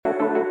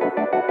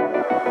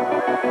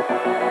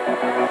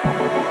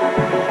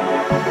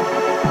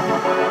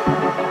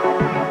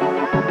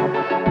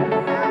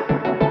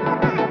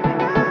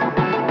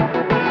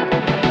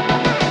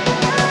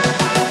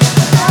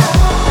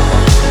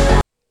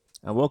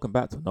and welcome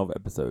back to another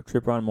episode of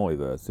Trip Around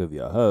Multiverse with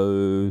your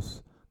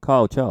hosts,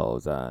 Kyle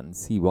Charles and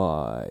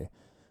CY.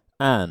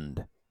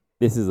 And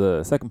this is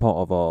the second part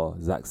of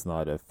our Zack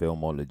Snyder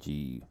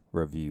filmology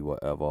review,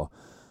 whatever.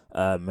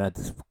 We had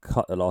to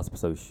cut the last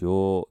episode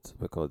short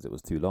because it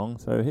was too long.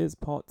 So here's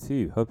part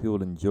 2. Hope you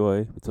all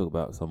enjoy. We talk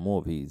about some more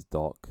of these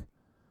dark,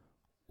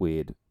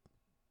 weird,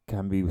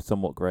 can be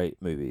somewhat great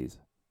movies.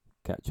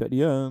 Catch you at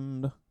the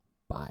end.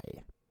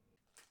 Bye.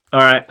 All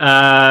right,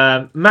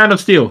 Man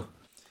of Steel.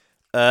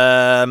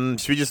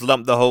 Should we just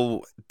lump the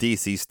whole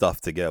DC stuff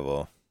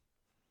together?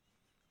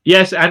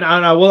 Yes, and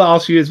I will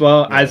ask you as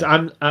well. Yeah. As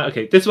I'm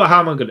okay. This is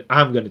how I'm gonna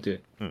do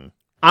it.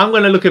 I'm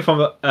gonna look at it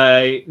from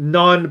a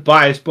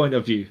non-biased point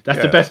of view.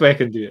 That's the best way I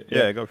can do it.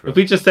 Yeah, go for it. If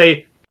we just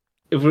say,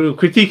 if we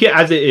critique it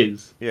as it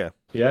is. Yeah.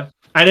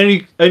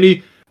 And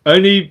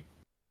only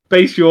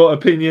base your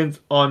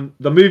opinions on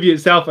the movie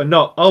itself, and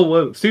not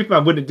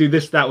Superman wouldn't do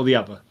this, that, or the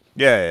other.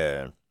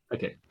 Yeah.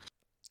 Okay.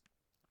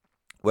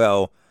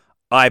 Well,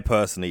 I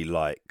personally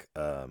like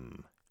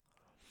Man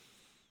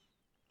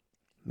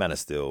of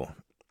Steel.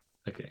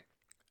 Okay.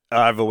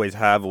 I've always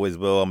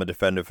will. I'm a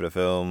defender for the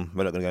film.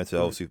 We're not going to go into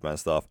the whole Superman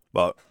stuff,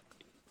 but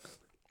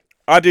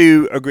I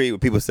do agree with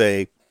people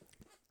say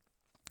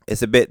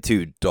it's a bit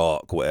too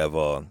dark,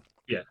 whatever.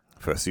 Yeah.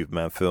 For a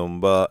Superman film,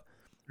 but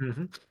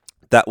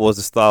that was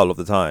the style of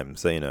the time,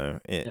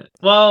 so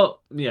Well,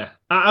 yeah,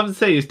 I would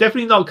say it's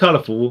definitely not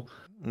colourful.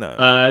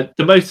 No.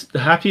 The most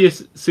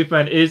happiest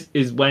Superman is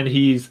when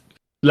he's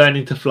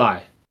learning to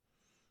fly.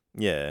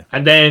 Yeah.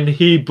 And then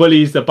he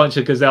bullies a bunch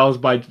of gazelles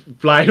by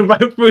flying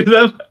right through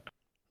them.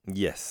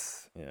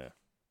 Yes. Yeah.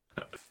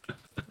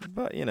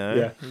 But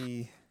I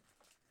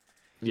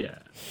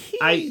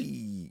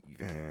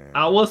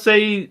will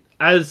say,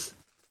 as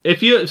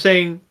if you're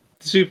saying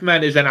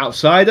Superman is an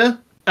outsider,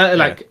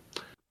 like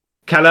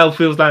Kal-El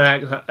feels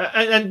like,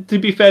 and to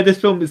be fair, this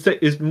film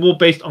is more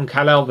based on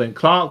Kal-El than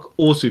Clark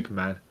or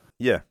Superman.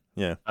 Yeah.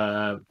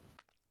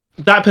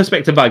 That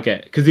perspective I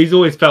get, because he's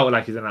always felt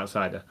like he's an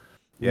outsider.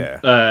 Yeah.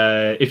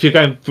 If you're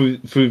going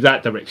through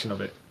that direction of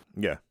it.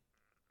 Yeah.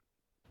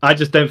 I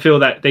just don't feel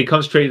that they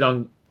concentrated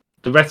on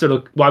the rest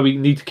of why we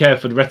need to care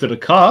for the rest of the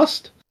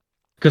cast,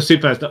 because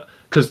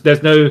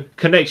there's no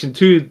connection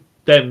to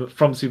them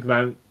from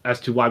Superman as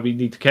to why we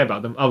need to care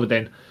about them, other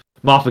than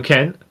Martha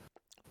Kent,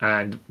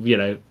 and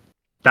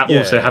that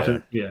also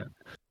happened. Yeah.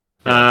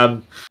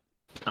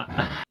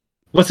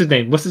 What's his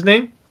name?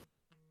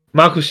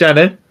 Michael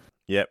Shannon.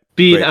 Yep.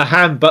 Being a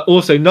ham, but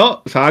also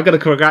not. So I got to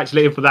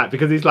congratulate him for that,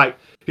 because he's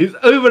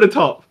over the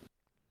top.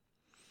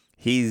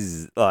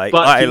 He's like,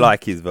 I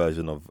like his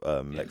version of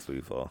Lex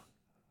Luthor.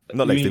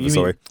 Not Lex Luthor,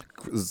 sorry.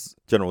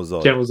 General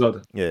Zod. General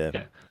Zod.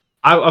 Yeah.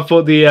 I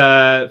thought the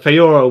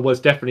Fayora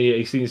was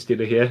definitely a scene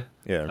stealer here.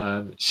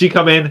 Yeah. She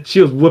come in, she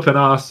was whooping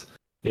ass.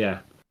 Yeah.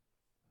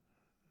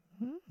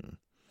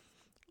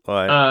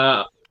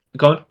 Like,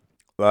 go on.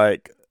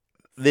 Like,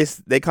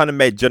 they kind of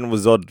made General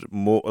Zod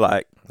more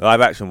like live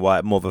action more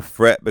of a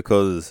threat,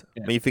 because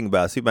when you think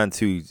about it, Superman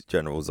 2's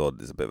General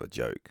Zod is a bit of a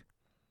joke.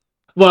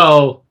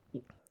 Well,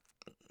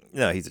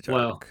 no, he's a joke.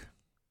 Well,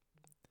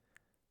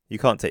 you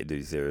can't take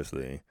dude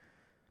seriously.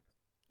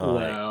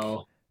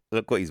 Well,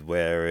 look what he's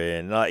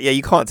wearing.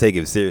 You can't take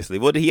him seriously.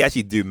 What did he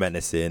actually do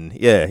menacing?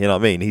 Yeah, you know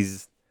what I mean?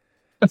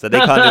 So they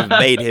kind of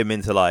made him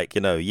into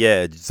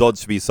Zod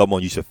should be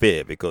someone you should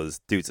fear, because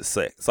dude's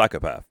a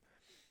psychopath.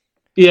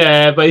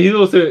 Yeah, but he's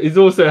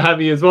also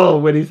happy as well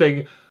when he's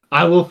saying,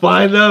 "I will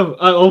find them.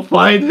 I will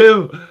find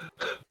him."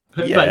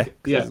 Yeah,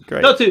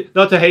 great.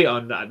 Not to hate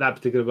on that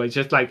particular, but it's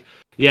just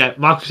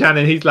Michael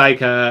Shannon. He's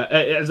like,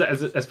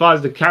 as far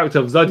as the character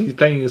of Zod he's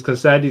playing is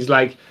concerned, he's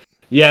like,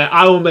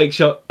 I will make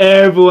sure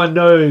everyone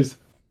knows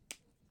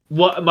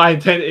what my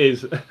intent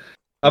is.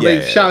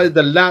 Shouted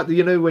the loud.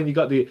 When you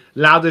got the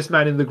loudest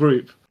man in the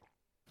group,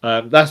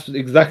 that's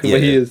exactly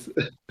what he is.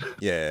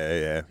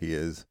 Yeah, he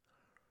is.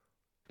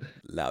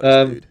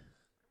 Loudest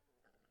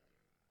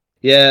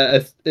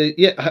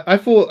dude. I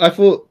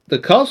thought the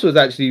cast was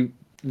actually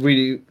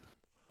really.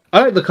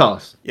 I like the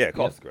cast. Yeah,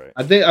 cast is great.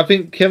 I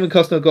think Kevin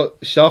Costner got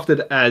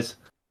shafted as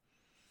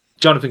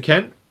Jonathan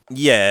Kent.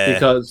 Yeah,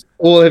 because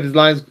all of his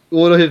lines,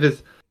 all of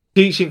his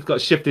teachings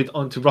got shifted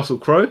onto Russell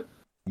Crowe.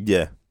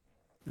 Yeah.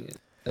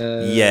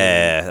 Now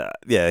you're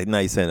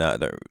saying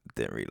that, I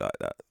didn't really like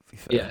that.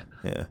 Yeah.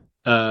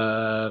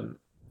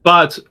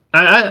 But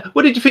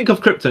what did you think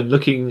of Krypton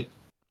looking?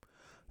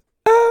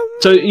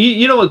 So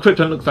you know what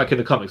Krypton looks like in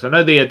the comics. I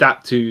know they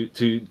adapt to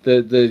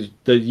the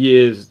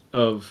years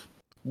of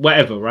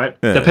whatever, right?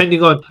 Yeah.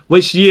 Depending on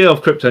which year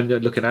of Krypton you're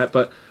looking at,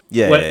 but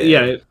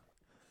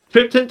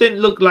Krypton didn't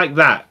look like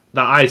that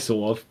I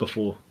saw of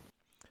before.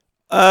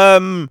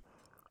 I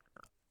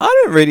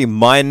don't really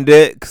mind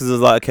it, because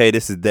it's like, okay,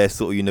 this is their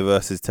sort of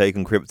universe's take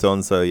on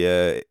Krypton, so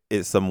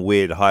it's some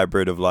weird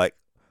hybrid of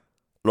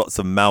lots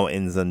of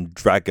mountains and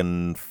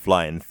dragon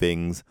flying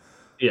things.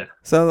 Yeah.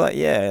 So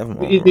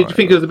did you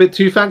think it was a bit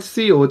too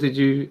fantasy, or did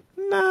you?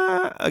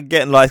 Nah,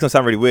 again, it's gonna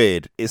sound really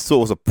weird. It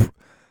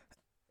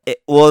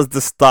was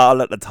the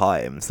style at the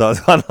time, so I was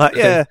kind of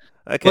like,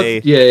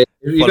 Okay, yeah,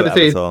 you're follow gonna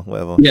say Avatar,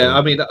 whatever. yeah. sure.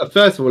 I mean,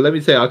 first of all, let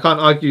me say I can't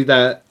argue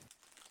that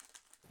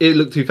it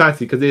looked too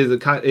fancy because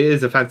it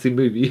is a fancy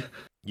movie.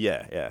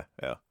 Yeah.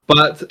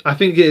 But I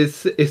think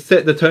it's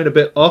set the tone a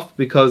bit off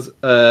because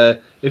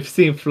if you've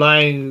seen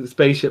flying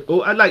spaceship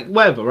or like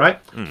whatever, right?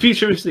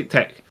 Futuristic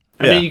tech,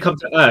 and Yeah. then you come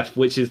to Earth,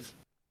 which is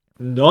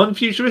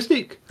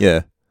non-futuristic.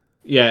 Yeah.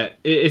 Yeah,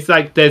 it's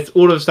like there's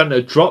all of a sudden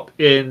a drop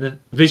in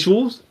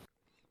visuals.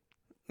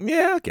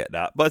 Yeah, I get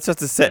that, but it's just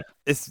to set.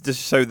 It's just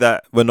show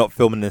that we're not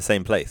filming in the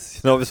same place.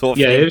 You know, this sort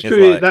of Yeah, thing. it's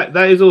true.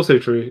 That is also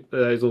true.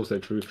 That is also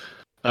true.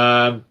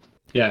 Yeah,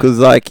 Because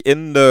like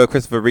in the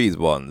Christopher Reeves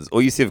ones,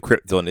 all you see of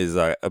Krypton is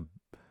like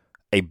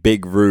a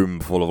big room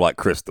full of like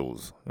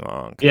crystals.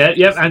 Oh, okay.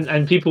 yeah,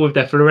 and people with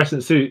their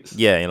fluorescent suits.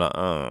 Yeah, you're like,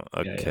 oh,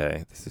 okay,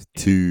 Yeah. this is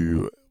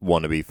too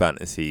wannabe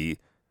fantasy.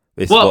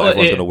 This is what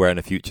everyone's gonna wear in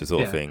the future,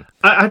 sort of thing.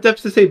 I'd have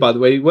to say, by the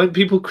way, when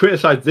people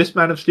criticize this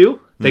Man of Steel,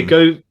 they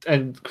go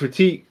and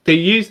critique. They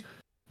use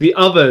the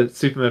other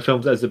Superman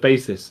films as the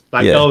basis.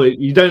 Like, oh,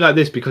 you don't like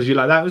this because you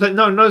like that. I was like,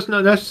 no, it's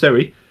not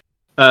necessary.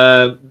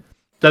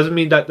 Doesn't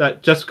mean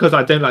that just because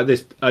I don't like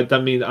this,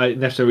 doesn't mean I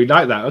necessarily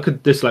like that. I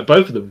could dislike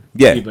both of them.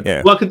 Yeah, even.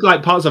 yeah. Well, I could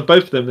like parts of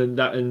both of them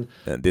and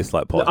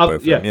dislike parts of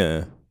both of them.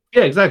 Yeah.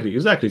 Yeah,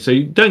 exactly. So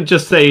you don't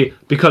just say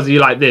because you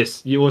like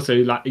this, you also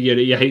like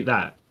you hate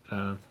that.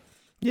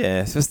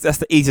 Yeah, it's just, that's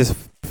the easiest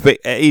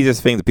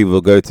thing that people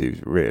will go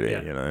to, really.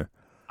 Yeah. You know.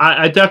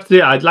 I'd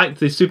like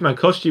the Superman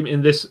costume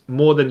in this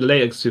more than the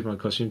later Superman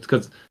costumes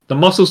because the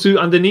muscle suit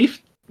underneath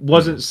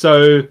wasn't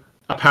so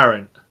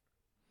apparent.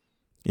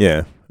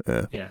 Yeah.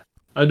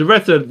 And the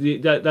rest of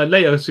the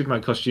later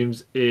Superman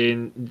costumes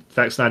in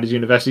Zack Snyder's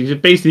universe,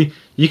 basically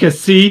you can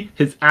see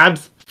his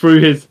abs through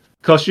his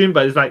costume,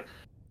 but it's like,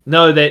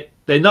 no,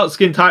 they're not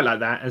skin tight like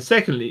that. And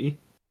secondly,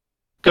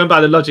 going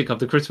by the logic of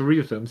the Christopher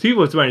Reeve films, he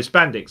was wearing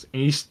spandex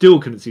and you still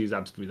couldn't see his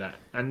abs through that.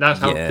 And that's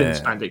how thin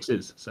spandex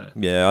is. So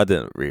yeah, I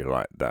didn't really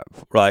like that.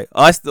 Right,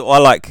 I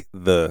like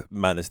the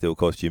Man of Steel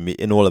costume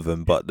in all of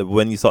them, but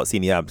when you start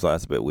seeing the abs,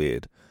 that's a bit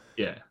weird.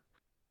 Yeah.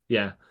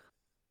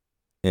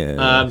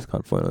 Yeah, it's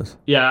kind of pointless.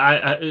 Yeah,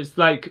 I it's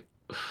like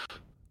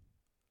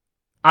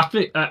I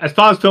think as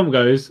far as film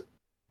goes,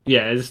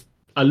 yeah, there's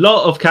a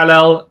lot of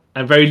Kal-El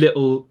and very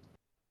little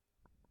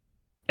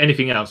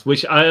anything else,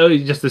 which I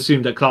always just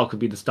assumed that Clark would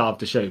be the star of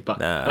the show,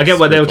 but I get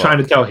what they were trying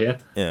to tell here.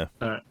 Yeah.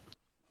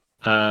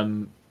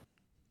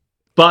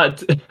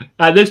 But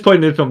at this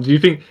point in the film, do you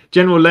think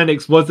General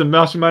Lennox was the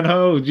Martian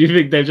Manhunter, or do you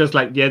think they're just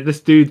like, yeah,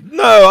 this dude?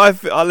 No,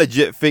 I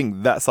legit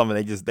think that's something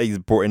they just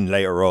brought in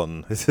later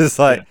on. It's just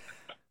like,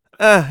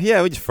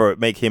 we just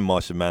make him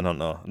Martian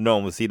Manhunter. No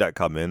one will see that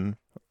coming.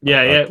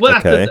 Yeah. Well,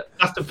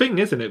 that's the thing,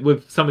 isn't it?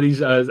 With some of these,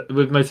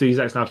 with most of these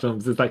Zack Snyder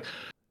films, it's like,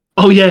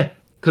 oh yeah,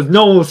 because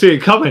no one will see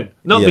it coming.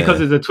 Not because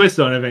there's a twist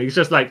or anything. It's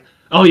just like,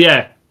 oh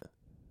yeah,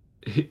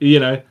 you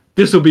know,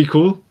 this will be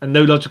cool, and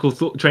no logical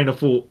train of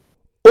thought.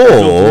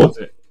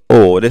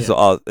 This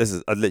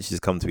is literally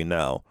just come to me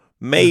now.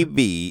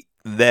 Maybe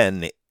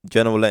then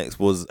General Lennox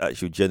was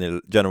actually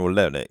General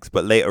Lennox,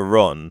 but later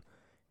on,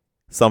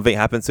 something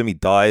happens to him. He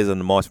dies, and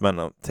the Martian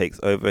Manhunter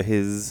takes over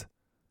his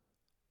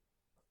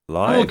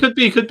life. Oh, could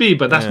be,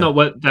 but that's not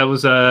what that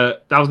was.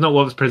 That was not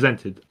what was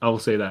presented. I will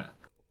say that.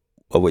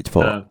 Or which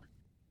part?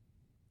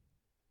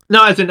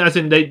 No, as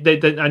in, they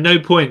at no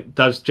point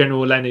does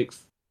General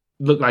Lennox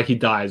look like he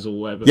dies or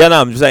whatever. Yeah,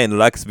 no, I'm just saying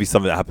like it could be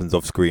something that happens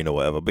off screen or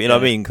whatever. But you know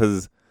what I mean?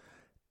 Because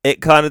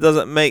it kind of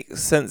doesn't make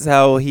sense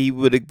how he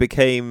would have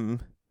became.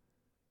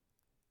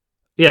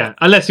 Yeah,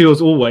 unless he was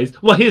always.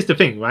 Well, here's the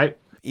thing, right?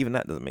 Even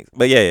that doesn't make sense.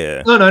 But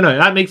yeah. No,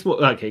 that makes more.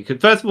 Okay,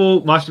 first of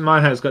all, Martian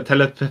Manhunter's got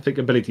telepathic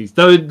abilities,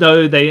 though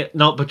they're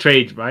not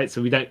portrayed, right?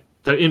 So we don't.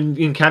 So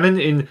in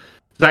canon, in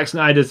Zack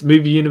Snyder's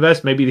movie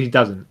universe, maybe he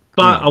doesn't.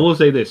 But I will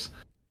say this.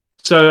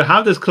 So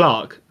how does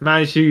Clark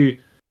manage to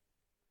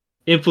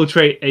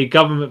infiltrate a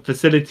government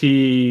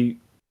facility,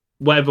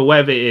 whatever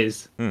it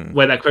is,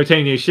 where that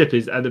Crotonian ship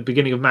is at the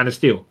beginning of Man of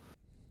Steel?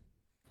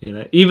 You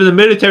know, either the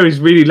military is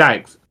really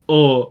lags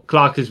or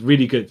Clark is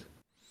really good.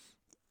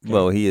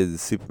 Well, he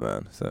is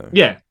Superman, so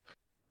yeah.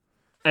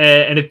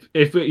 And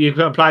if you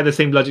can apply the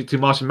same logic to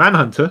Martian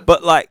Manhunter,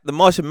 but like the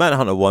Martian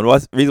Manhunter one,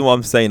 the reason why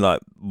I'm saying like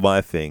my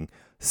thing.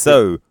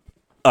 So,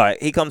 all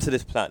right, he comes to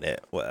this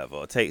planet,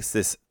 whatever, takes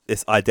this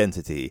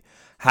identity.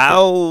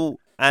 How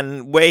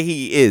and where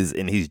he is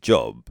in his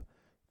job,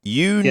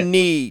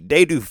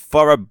 they do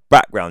thorough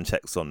background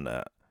checks on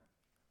that.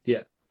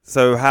 Yeah.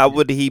 So how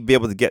would he be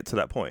able to get to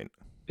that point?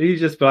 He's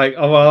just like,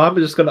 oh well, I'm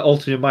just gonna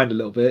alter your mind a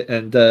little bit,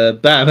 and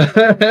bam.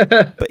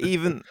 But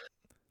even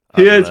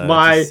here's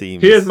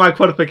my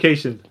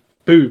qualification.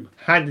 Boom,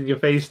 hand in your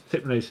face,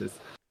 hypnosis.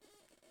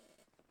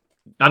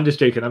 I'm just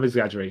joking. I'm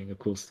exaggerating, of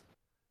course.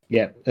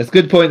 Yeah, that's a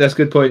good point.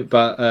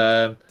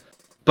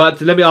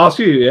 But let me ask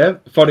you,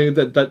 following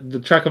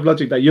the track of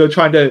logic that you're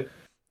trying to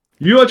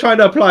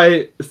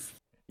apply,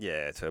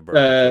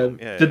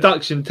 to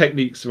deduction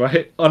techniques,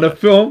 right, on a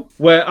film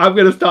where I'm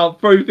going to start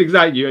throwing things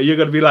at you, and you're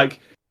going to be like,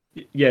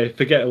 yeah,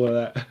 forget all of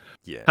that.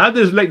 Yeah. How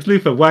does Lex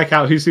Luthor work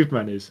out who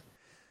Superman is?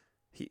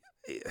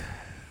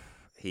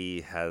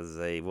 he has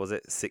was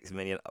it 6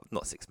 million?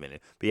 Not 6 million,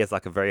 but he has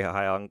like a very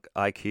high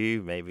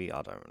IQ. Maybe,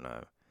 I don't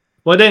know.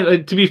 Well,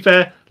 then to be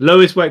fair,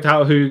 Lois worked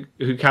out who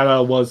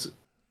Kal-El was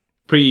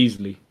pretty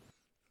easily.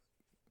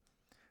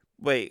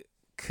 Wait,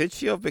 could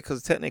she have?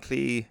 Because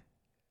technically,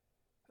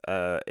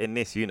 in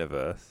this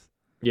universe,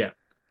 Yeah.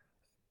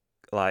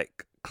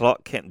 like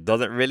Clark Kent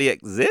doesn't really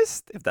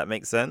exist. If that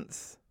makes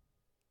sense.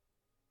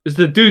 Is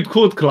the dude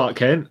called Clark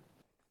Kent?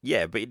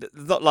 Yeah, but it's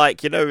not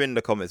like, in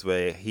the comics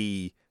where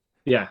he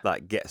Yeah.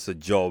 like gets a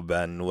job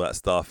and all that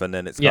stuff, and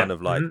then it's Yeah. kind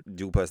of like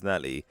dual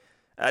personality.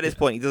 At this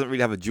point, he doesn't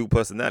really have a dual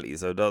personality,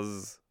 so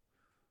does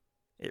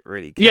it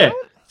really count?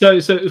 Yeah. So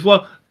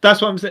well,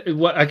 that's what I'm saying.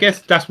 Well, I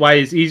guess that's why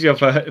it's easier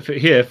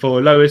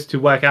for Lois to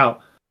work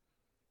out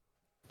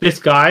this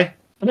guy.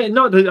 I mean,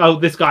 not that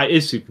this guy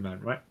is Superman,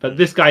 right? But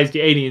this guy is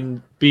the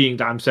alien being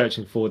that I'm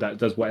searching for that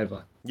does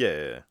whatever.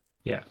 Yeah.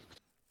 Yeah.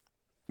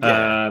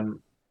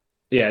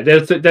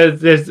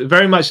 There's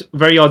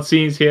very odd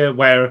scenes here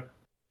where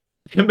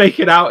you can make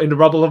it out in the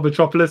rubble of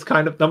Metropolis,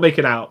 kind of. Not make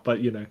it out, but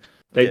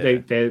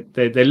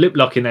they're lip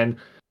locking, and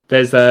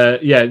there's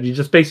you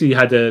just basically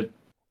had a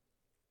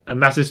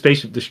massive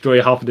spaceship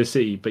destroy half of the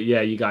city. But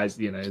yeah, you guys,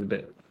 a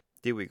bit.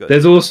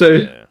 There's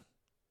also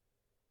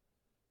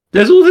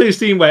a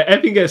scene where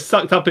everything gets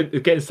sucked up,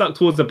 getting sucked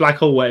towards the black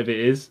hole, whatever it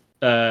is.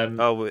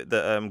 With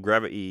the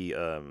gravity.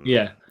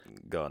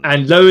 Gun.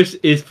 And Lois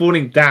is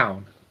falling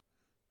down.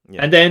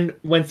 Yeah. And then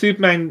when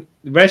Superman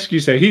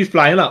rescues her, he's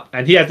flying up,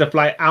 and he has to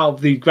fly out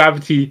of the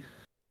gravity,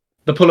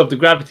 the pull of the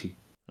gravity.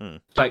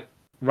 Like,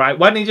 right?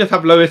 Why didn't you just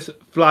have Lois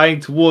flying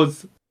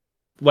towards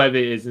whatever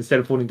it is instead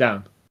of falling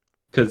down?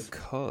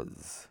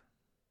 Because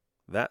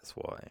that's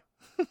why.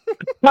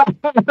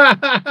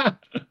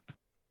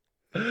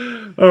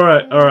 all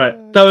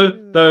right.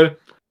 Though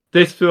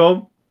this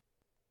film,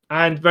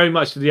 and very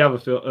much the other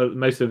film,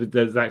 most of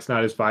the Zack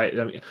Snyder's fight.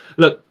 I mean,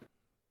 look,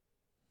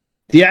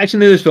 the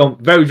action in this film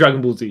very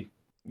Dragon Ball Z.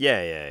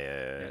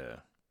 Yeah.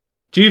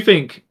 Do you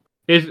think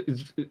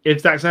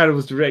if Zack Snyder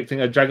was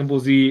directing a Dragon Ball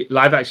Z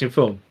live action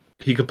film,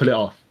 he could pull it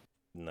off?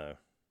 No.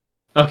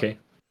 Okay.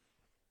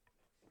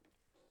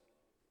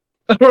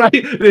 All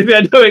right.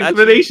 There's no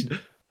explanation.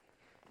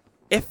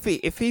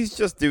 If he's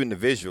just doing the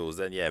visuals,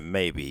 then yeah,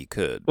 maybe he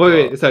could.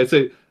 Wait. So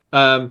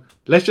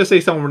let's just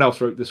say someone else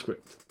wrote the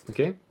script,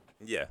 okay?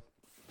 Yeah.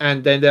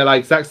 And then they're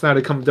like, Zack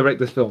Snyder, come direct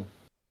this film.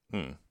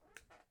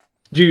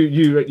 Do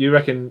you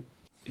reckon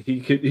he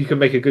could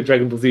make a good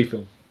Dragon Ball Z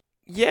film?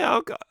 Yeah,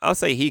 I'll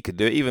say he could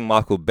do it. Even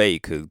Michael Bay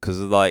could, because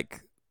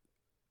like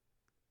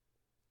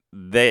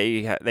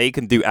they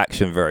can do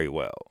action very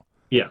well.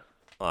 Yeah.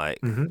 Like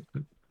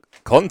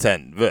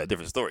content,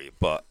 different story,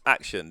 but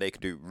action they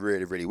could do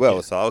really, really well.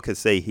 Yeah. So I could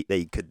say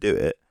they could do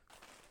it.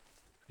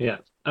 Yeah.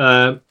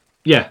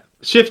 Yeah.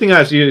 Shifting,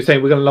 as you were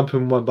saying, we're going to lump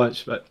them in one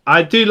bunch, but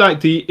I do like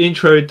the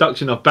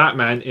introduction of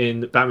Batman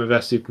in Batman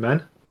vs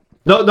Superman.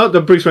 Not the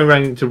Bruce Wayne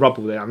ran into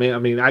rubble there. I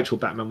mean actual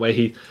Batman where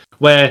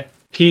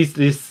he's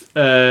this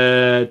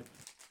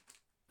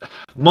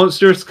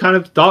monstrous kind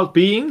of dark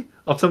being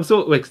of some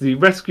sort, because he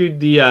rescued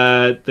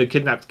the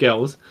kidnapped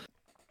girls.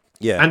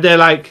 Yeah. And they're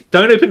like,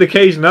 don't open the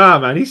cage. Nah,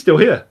 man, he's still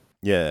here.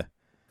 Yeah.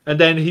 And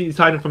then he's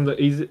hiding from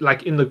he's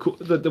like in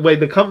the way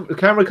the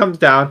camera comes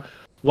down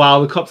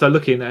while the cops are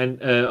looking,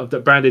 and of the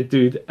branded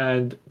dude,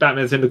 and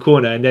Batman's in the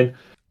corner, and then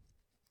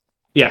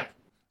yeah.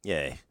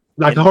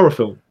 Like a horror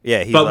film.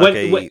 Yeah, he's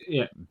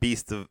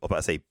beast of. I'm about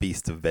to say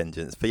beast of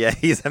vengeance, but yeah,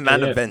 he's a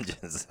man of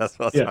vengeance. That's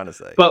what I was trying to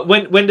say. But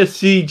when the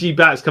CG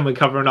bats come and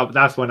covering up,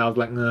 that's when I was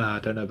like, nah, I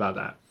don't know about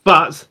that.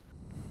 But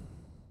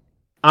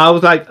I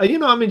was like,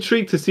 I'm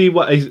intrigued to see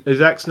what a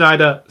Zack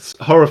Snyder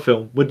horror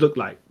film would look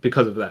like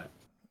because of that.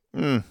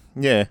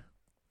 Yeah.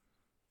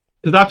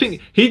 Because I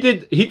think he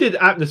did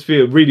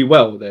atmosphere really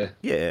well there.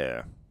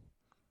 Yeah.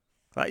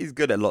 Like, he's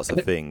good at lots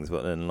of things,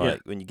 but then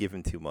when you give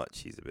him too much,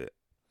 he's a bit.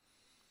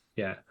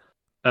 Yeah.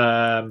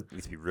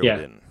 Needs to be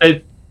reeled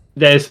in.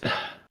 There's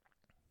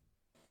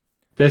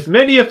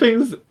many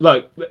things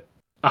like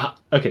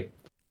okay.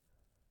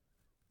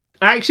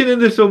 Action in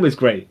this film is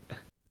great.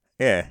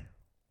 Yeah.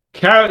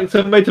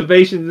 Character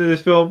motivation in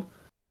this film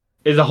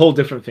is a whole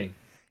different thing.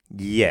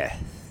 Yeah.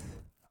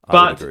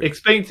 But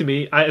explain to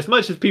me, as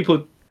much as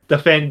people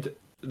defend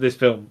this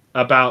film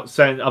about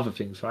certain other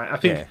things, right? I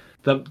think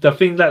the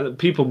thing that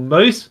people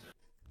most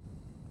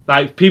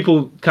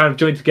people kind of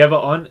join together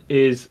on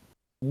is,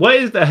 what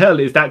is the hell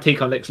is that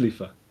take on Lex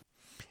Luthor?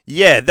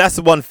 Yeah, that's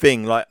the one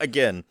thing. Like,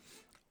 again,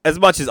 as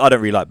much as I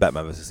don't really like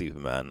Batman vs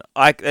Superman,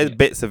 there's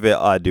bits of it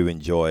I do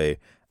enjoy,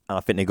 and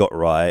I think they got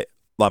right.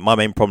 Like, my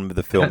main problem with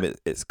the film,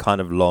 it's kind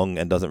of long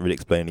and doesn't really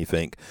explain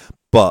anything.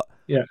 But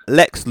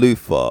Lex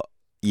Luthor,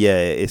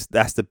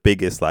 that's the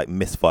biggest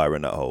misfire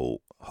in that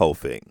whole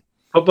thing.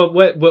 But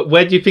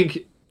where do you think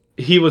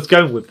he was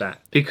going with that?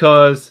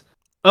 Because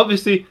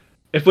obviously,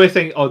 if we're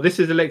saying, oh, this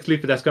is a Lex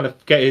Luthor that's going to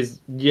get his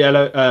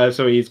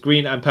his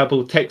green and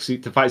purple tech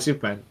suit to fight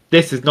Superman,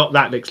 this is not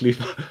that Lex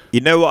Luthor.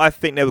 You know what I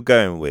think they were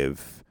going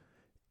with?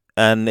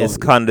 And it's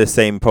kind of the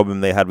same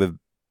problem they had with...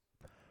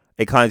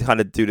 They kind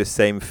of do the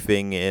same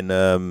thing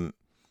in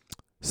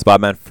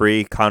Spider-Man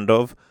 3, kind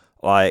of.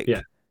 Like,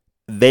 Yeah.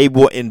 they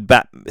were in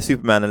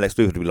Superman and Lex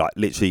Luthor to be like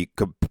literally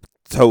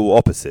total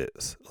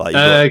opposites. Like, you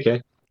got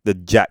Okay. the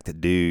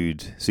jacked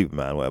dude,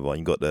 Superman, whatever, and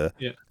you got the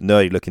Yeah.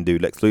 nerdy looking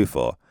dude, Lex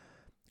Luthor.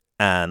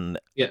 And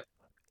Yeah.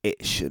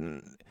 it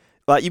shouldn't.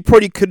 Like, you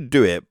probably could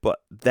do it, but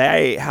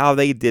how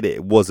they did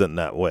it wasn't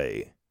that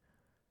way.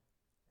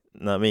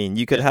 You know what I mean?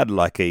 You could have had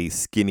like a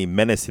skinny,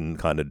 menacing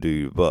kind of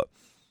dude, but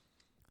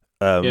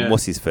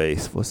what's his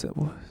face? What's his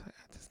name?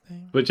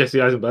 With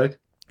Jesse Eisenberg.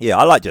 Yeah,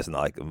 I like Jesse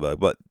Eisenberg,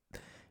 but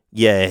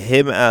yeah,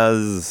 him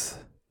as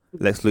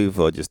Lex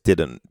Luthor just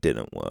didn't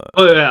work.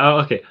 Oh yeah,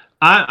 okay.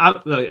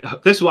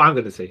 This is what I'm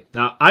going to say.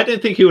 Now, I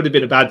don't think he would have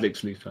been a bad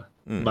Lex Luthor,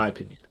 in my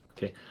opinion.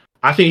 Okay,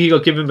 I think he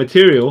got given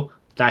material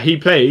that he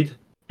played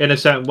in a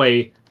certain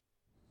way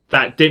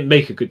that didn't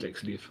make a good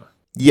Lex Luthor.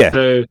 Yeah.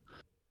 So,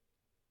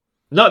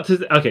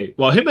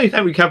 well, him and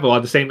Henry Cavill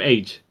are the same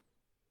age.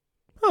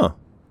 Huh.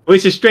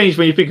 Which is strange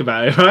when you think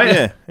about it,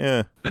 right?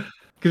 Yeah.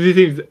 Because he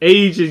seems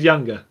ages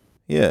younger.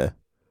 Yeah.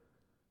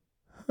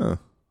 Huh.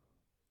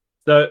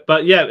 So,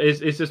 but yeah,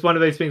 it's just one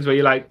of those things where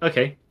you're like,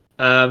 okay,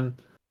 is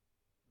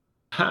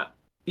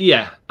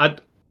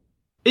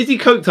he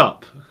coked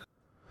up?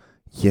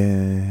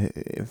 Yeah,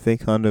 if they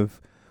kind of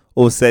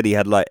all said he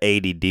had like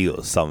ADD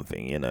or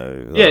something, you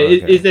know. Yeah,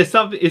 okay. is there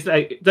something? Is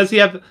like, does he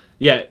have?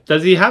 Yeah,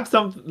 does he have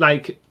some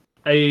like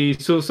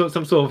some sort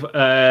of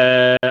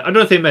I don't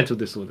want to say mental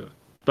disorder,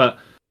 but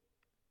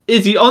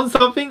is he on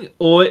something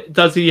or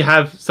does he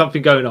have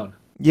something going on?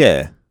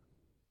 Yeah.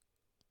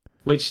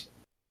 Which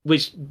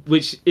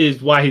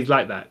is why he's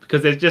like that,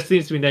 because there just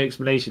seems to be no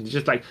explanation. It's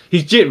just like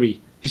he's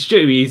jittery.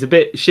 He's a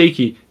bit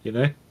shaky, you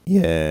know.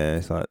 Yeah,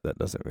 it's like that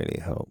doesn't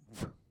really help.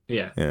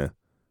 Yeah. Yeah.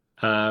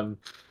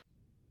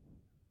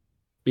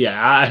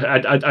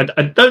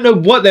 I don't know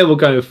what they were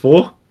going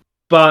for,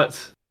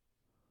 but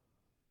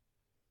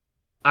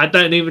I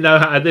don't even know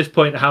at this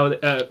point how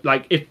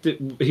like if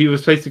he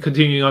was supposed to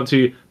continue on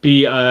to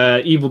be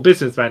evil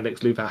businessman Lex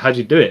Luthor, how'd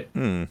you do it?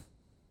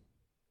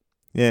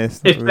 Yeah,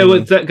 if there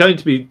was going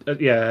to be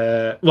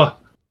well,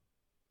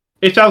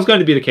 if that was going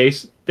to be the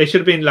case, there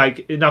should have been like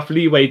enough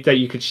leeway that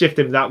you could shift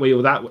him that way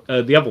or that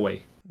the other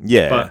way.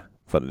 Yeah,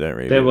 but they don't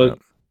really. They were,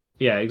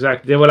 yeah,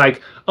 exactly. They were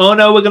like, oh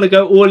no, we're gonna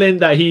go all in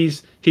that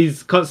he's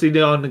constantly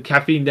on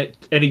caffeine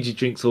energy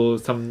drinks or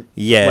some.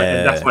 Yeah,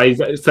 and that's why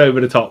he's so over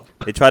the top.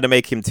 They tried to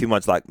make him too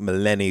much like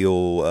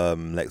millennial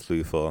Lex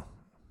Luthor.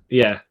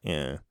 Yeah.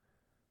 Yeah.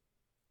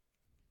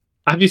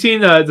 Have you seen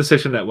the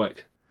Social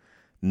Network?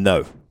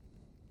 No.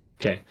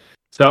 Okay,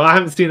 so I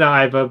haven't seen that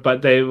either,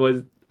 but there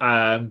was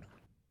Mark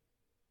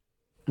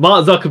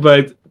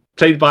Zuckerberg,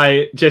 played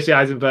by Jesse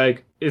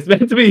Eisenberg. It's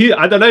meant to be.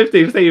 I don't know if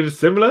they say he was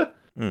similar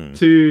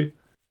to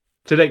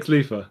Lex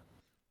Luthor.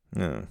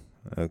 Oh,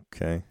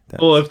 okay.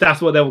 Or if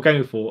that's what they were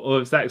going for,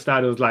 or if Zack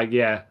Snyder was like,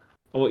 yeah,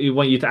 or we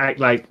want you to act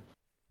like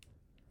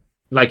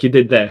you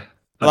did there.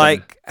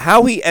 Like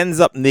how he ends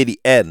up near the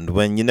end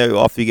when, you know,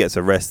 after he gets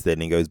arrested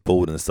and he goes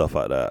bald and stuff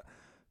like that.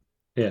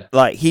 Yeah.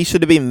 Like he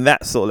should have been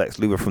that sort of Lex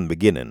Luthor from the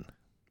beginning.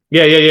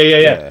 Yeah.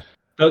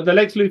 The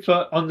Lex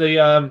Luthor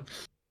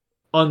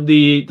on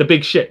the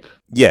big ship.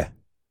 Yeah.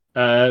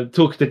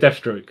 Talking to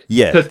Deathstroke.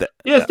 Yeah.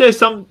 Yes,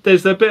 there's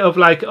a bit of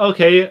like,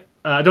 okay,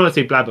 I don't want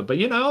to say blabber, but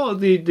you know,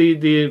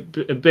 the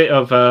a bit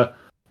of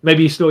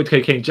maybe he snorted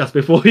cocaine just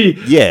before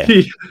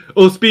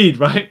or speed,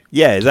 right?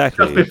 Yeah,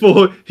 exactly. Just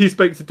before he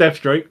spoke to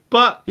Deathstroke,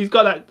 but he's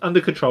got that under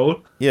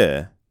control.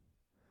 Yeah.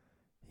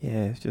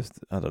 Yeah, it's just,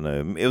 I don't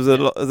know. It was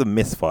a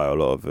misfire, a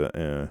lot of it.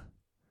 Yeah.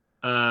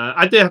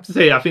 I do have to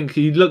say, I think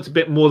he looked a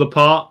bit more the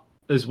part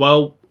as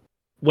well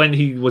when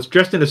he was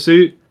dressed in a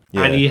suit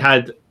and he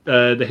had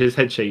his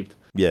head shaved.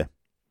 Yeah.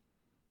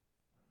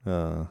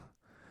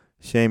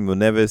 Shame we'll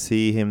never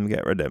see him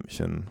get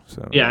redemption.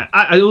 So yeah,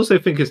 I also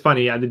think it's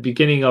funny at the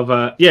beginning of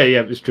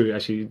it's true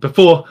actually.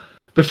 Before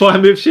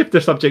I shift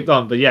the subject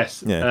on, but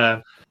yes,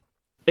 I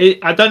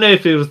don't know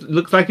if it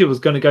looks like it was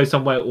going to go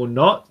somewhere or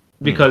not,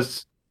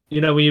 because you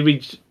know, when you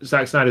read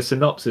Zack Snyder's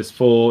synopsis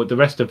for the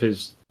rest of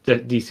his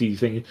DC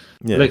thing,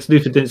 Lex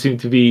Luthor didn't seem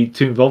to be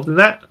too involved in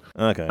that.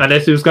 Okay.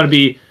 Unless it was going to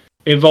be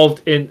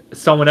involved in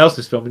someone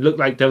else's film. It looked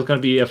like there was going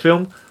to be a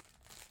film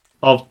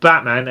of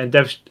Batman and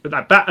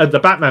the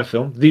Batman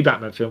film,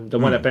 the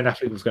one that Ben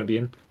Affleck was going to be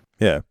in.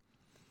 Yeah.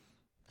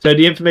 So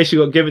the information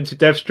got given to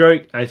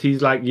Deathstroke, and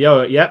he's like,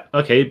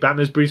 okay,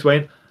 Batman's Bruce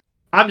Wayne.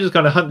 I'm just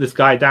going to hunt this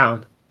guy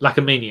down like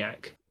a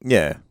maniac.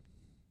 Yeah.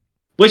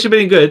 Which would have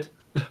been good.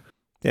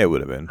 Yeah, it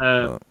would have been.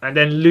 And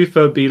then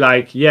Luthor would be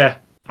like, yeah,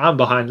 I'm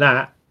behind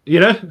that.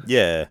 You know?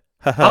 Yeah.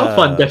 I'll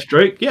fund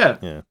Deathstroke. Yeah.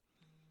 Yeah.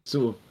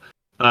 Sort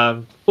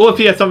of. Or if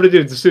he had something to do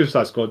with the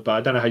Suicide Squad, but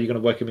I don't know how you're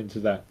going to work him into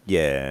that.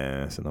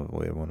 Yeah, it's another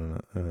weird one,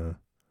 isn't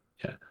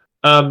it?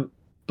 Yeah.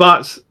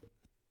 But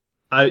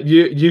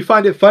you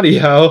find it funny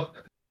how,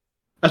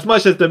 as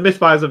much as the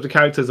misfires of the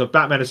characters of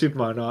Batman and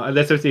Superman are, and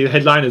let's say the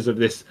headliners of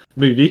this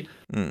movie,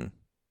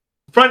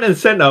 front and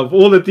center of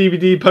all the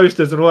DVD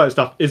posters and all that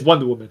stuff is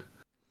Wonder Woman.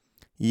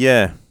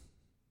 Yeah.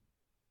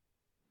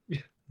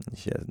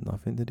 She has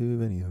nothing to do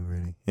with any of them,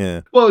 really.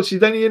 Yeah. Well,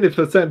 she's only in it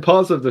for certain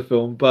parts of the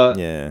film, but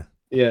Yeah.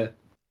 yeah.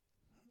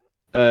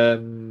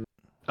 And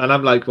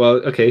I'm like, well,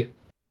 okay,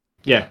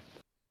 yeah.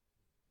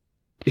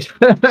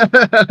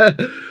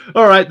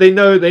 All right,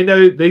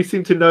 they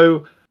seem to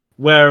know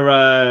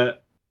where.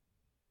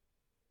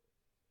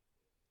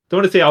 Don't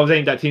want to say I was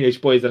aimed at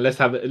teenage boys and let's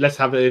have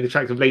an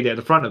attractive lady at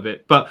the front of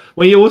it. But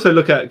when you also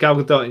look at Gal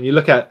Gadot and you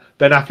look at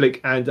Ben Affleck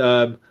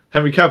and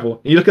Henry Cavill,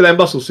 and you look at their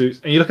muscle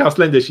suits and you look how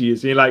slender she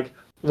is, and you're like,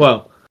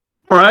 well,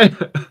 all right.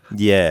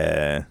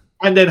 Yeah.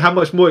 And then how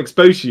much more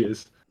exposed she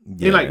is.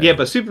 Yeah. You're like, yeah,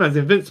 but Superman's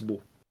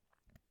invincible.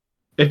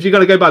 If you're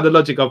gonna go by the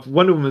logic of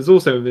Wonder Woman's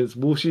also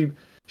invincible, she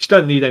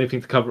doesn't need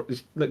anything to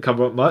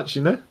cover up much,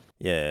 you know.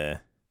 Yeah.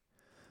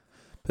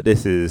 But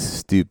this is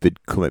stupid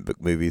comic book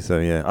movie, so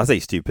yeah. I say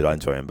stupid, I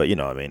enjoy them, but you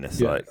know what I mean.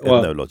 It's like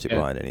there's no logic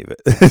behind any of it.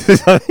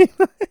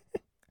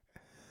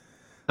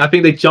 I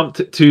think they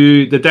jumped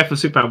to the death of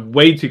Superman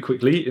way too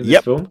quickly in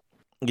this film.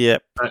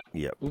 Yep.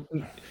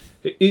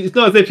 It's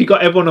not as if he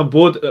got everyone on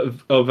board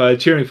of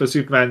cheering for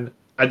Superman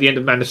at the end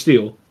of Man of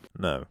Steel.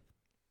 No.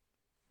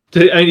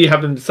 To only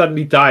have him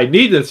suddenly die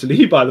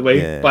needlessly, by the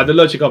way, by the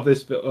logic of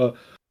this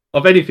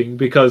of anything,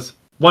 because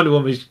Wonder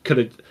Woman could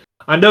have.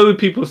 I know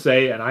people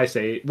say, and I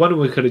say, Wonder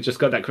Woman could have just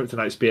got that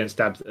kryptonite spear and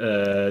stabbed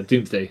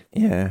Doomsday.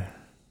 Yeah.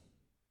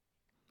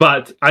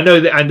 But I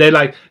know that, and they're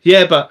like,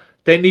 yeah, but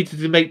they needed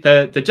to make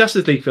the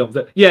Justice League films.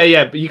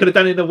 Yeah, but you could have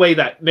done it in a way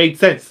that made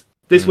sense.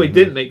 This way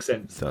didn't make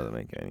sense. Doesn't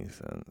make any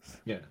sense.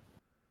 Yeah.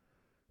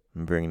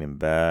 And bringing him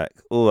back.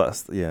 All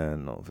that's,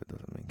 none of it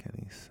doesn't make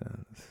any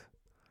sense.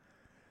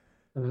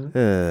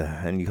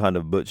 Mm-hmm. And you kind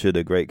of butchered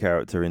a great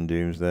character in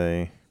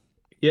Doomsday.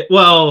 Yeah,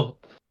 well,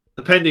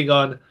 depending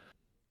on...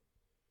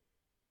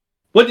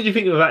 What did you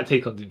think of that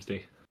take on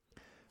Doomsday?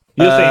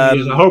 You're saying it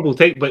was a horrible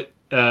take, but...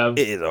 it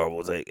is a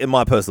horrible take. In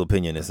my personal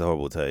opinion, it's a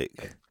horrible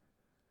take.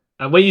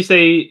 And when you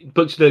say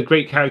butchered a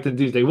great character in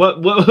Doomsday,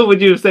 what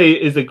would you say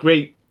is a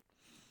great...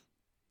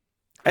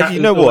 Actually,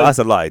 you know what? That's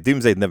a lie.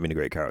 Doomsday's never been a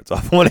great character.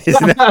 I'm honest.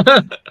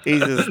 He's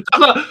just...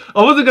 I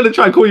wasn't gonna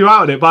try and call you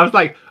out on it, but I was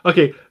like,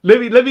 okay, let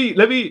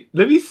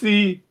me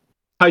see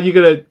how you're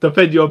gonna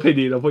defend your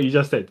opinion of what you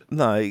just said.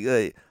 No,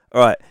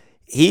 all right.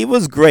 He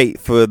was great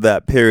for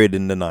that period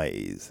in the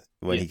 90s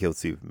when he killed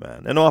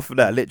Superman, and after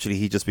that, literally,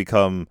 he just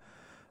become.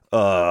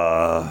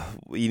 You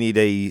need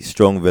a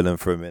strong villain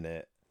for a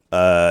minute.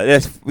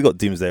 We got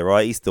Doomsday,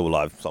 right? He's still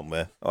alive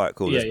somewhere. All right,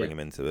 cool. Let's bring him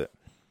into it,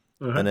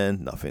 and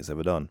then nothing's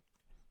ever done.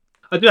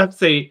 I do have to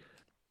say,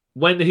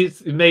 when he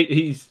was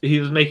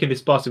making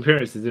his past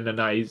appearances in the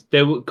 90s,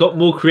 they got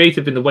more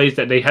creative in the ways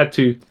that they had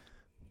to.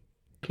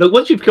 Look,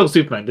 once you've killed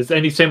Superman, there's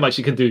only so much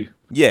you can do.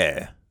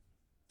 Yeah.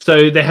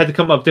 So they had to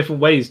come up with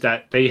different ways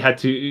that they had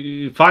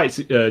to fight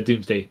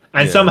Doomsday,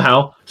 and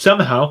somehow,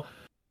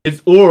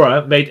 his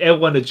aura made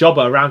everyone a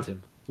jobber around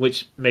him,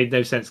 which made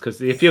no sense.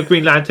 Because if you're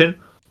Green Lantern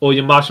or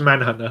you're Martian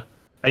Manhunter,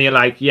 and you're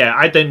like, yeah,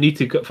 I don't need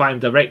to fight him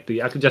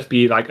directly. I could just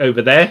be like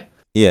over there.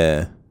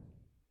 Yeah.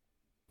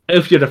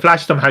 If you're the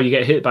Flash, somehow you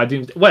get hit by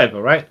Doomsday,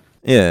 whatever, right?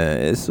 Yeah,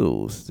 it's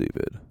all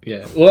stupid.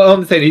 Yeah. Well,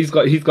 I'm saying he's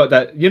got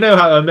that. You know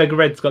how Omega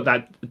Red's got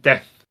that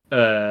death.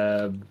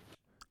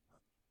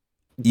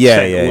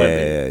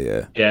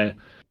 Yeah.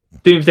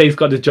 Doomsday's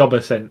got the jobber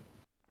scent.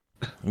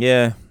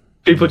 Yeah.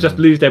 People just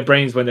lose their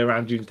brains when they're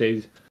around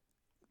Doomsday.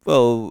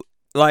 Well,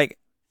 like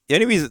the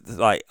only reason,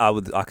 like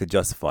I could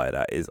justify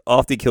that is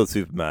after he killed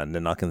Superman,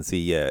 then I can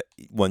see,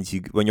 when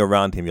you're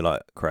around him, you're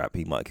like, crap,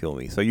 he might kill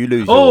me. So you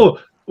lose.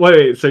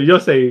 Wait. So you're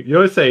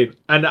saying,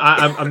 and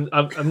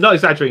I'm not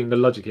exaggerating the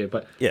logic here,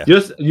 but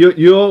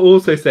you're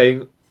also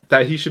saying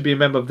that he should be a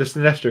member of the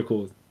Sinestro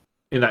Corps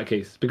in that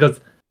case, because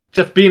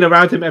just being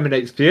around him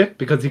emanates fear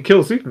because he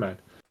kills Superman.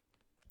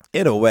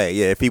 In a way,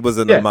 yeah. If he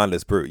wasn't a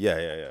mindless brute,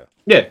 yeah.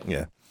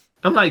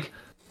 I'm like,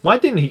 why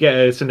didn't he get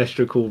a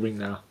Sinestro Corps ring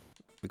now?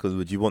 Because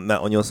would you want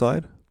that on your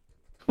side?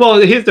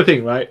 Well, here's the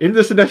thing, right? In the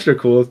Sinestro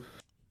Corps,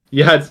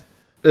 you had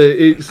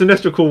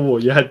Sinestro Corps War.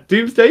 You had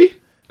Doomsday.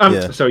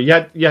 Sorry, you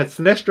had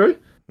Sinestro.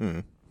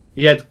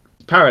 You had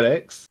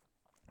Parallax.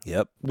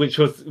 Yep. Which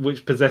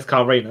possessed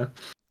Kyle Rayner.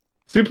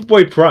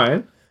 Superboy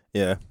Prime.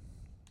 Yeah.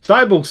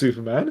 Cyborg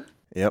Superman.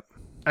 Yep.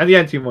 And the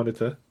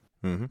Anti-Monitor.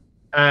 Mm-hmm.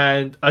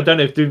 And I don't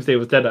know if Doomsday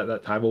was dead at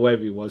that time or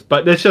wherever he was,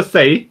 but let's just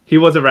say he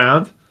was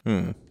around.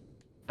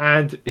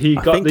 And he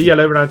got the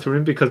Yellow Lantern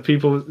ring because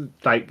people,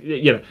 like,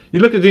 you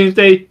look at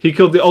Doomsday, he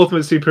killed the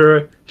ultimate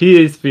superhero.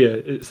 He is fear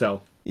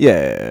itself.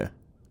 Yeah.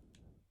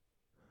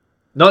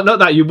 Not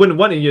that you wouldn't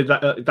want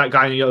that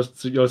guy on your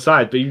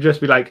side, but you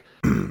just be like,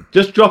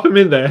 just drop him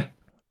in there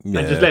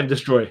and just let him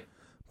destroy.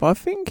 But I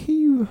think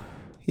he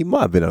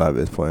might have been alive at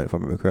this point, if I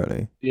remember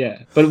correctly.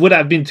 Yeah, but would that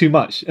have been too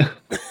much?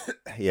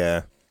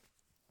 Yeah.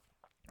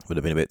 Would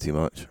have been a bit too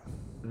much.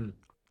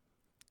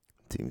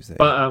 Doomsday.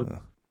 But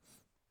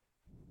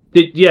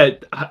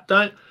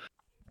I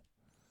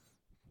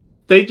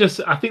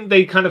think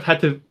they kind of had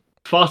to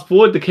fast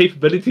forward the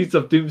capabilities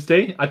of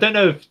Doomsday. I don't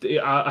know if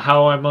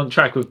how I'm on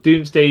track with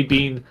Doomsday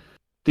being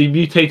the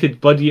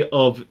mutated body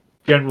of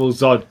General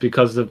Zod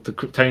because of the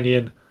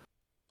Kryptonian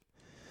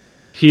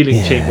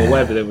healing chamber,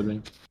 whatever they were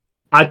doing.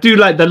 I do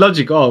like the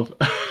logic of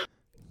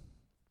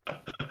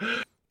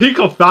he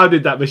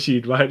confounded that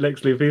machine, right?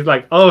 Lex Luthor. He's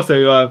like, oh,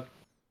 so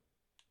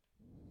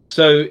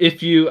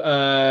if you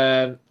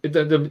the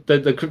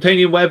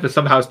Kryptonian whatever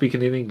somehow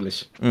speaking in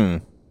English.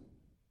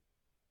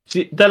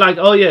 They're like,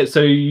 oh yeah,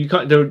 so you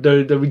can't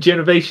the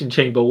regeneration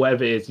chamber or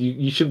whatever it is,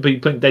 you shouldn't be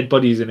putting dead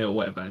bodies in it or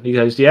whatever. And he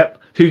goes, yep.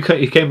 Who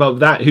came up with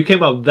that? Who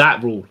came up with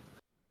that rule?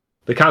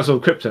 The Council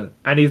of Krypton.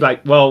 And he's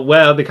like, well,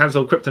 where are the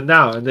Council of Krypton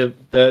now? And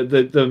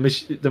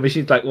the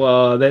machine's like,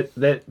 well, they're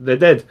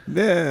dead.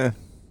 Yeah.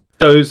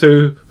 So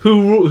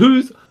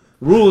whose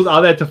rules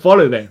are there to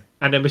follow then?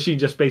 And the machine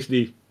just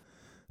basically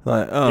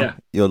like, oh,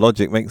 your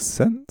logic makes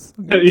sense.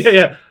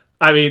 Yeah.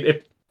 I mean,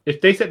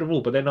 if they set the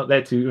rule but they're not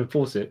there to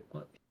enforce it.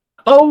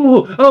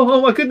 Oh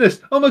my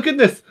goodness! Oh my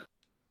goodness!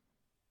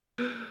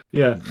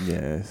 Yeah.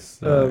 Yes.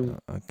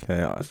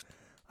 Okay.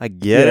 I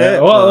get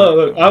it.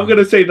 Well, I'm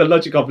gonna say the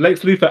logic of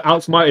Lex Luthor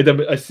outsmarted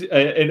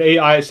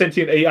a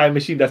sentient AI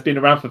machine that's been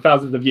around for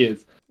thousands of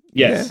years.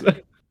 Yes. Yeah.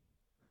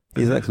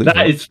 He's actually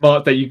that is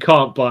smart that you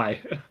can't buy.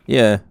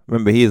 Yeah.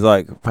 Remember, he's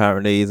like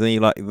apparently isn't he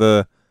like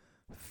the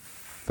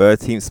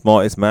 13th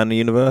smartest man in the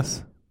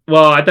universe?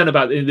 Well, I don't know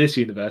about in this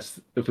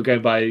universe if we're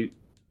going by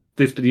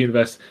this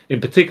universe in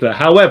particular.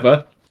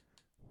 However.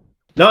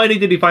 Not only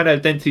did he find the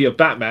identity of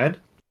Batman,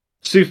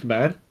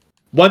 Superman,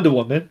 Wonder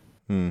Woman,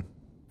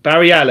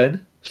 Barry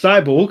Allen,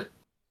 Cyborg,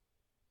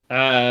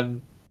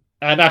 and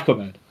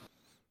Aquaman.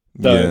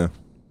 So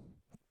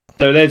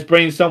there's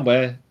brains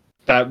somewhere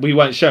that we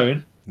weren't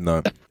shown.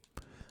 No.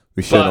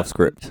 We showed off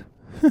script.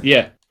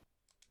 Yeah.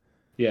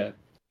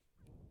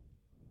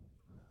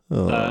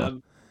 Oh.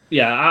 I'm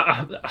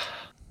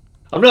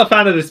not a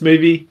fan of this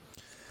movie.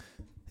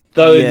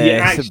 Though the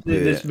action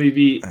in this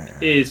movie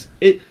is...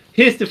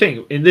 Here's the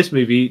thing, in this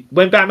movie,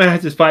 when Batman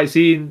has his fight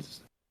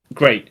scenes,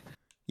 great.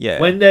 Yeah.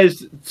 When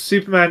there's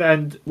Superman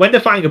and... When they're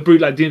fighting a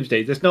brute like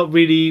Doomsday, there's not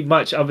really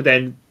much other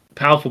than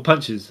powerful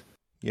punches.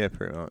 Yeah,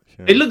 pretty much.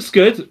 Yeah. It looks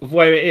good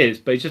where it is,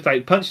 but it's just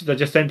like punches that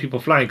just send people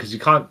flying because you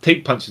can't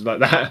take punches like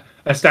that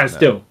and stand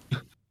still.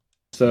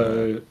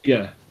 So,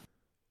 yeah.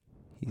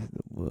 He's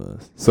the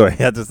worst. Sorry,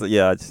 I don't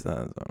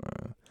know.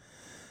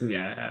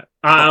 Yeah.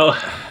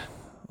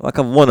 Like,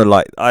 I want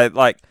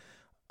to,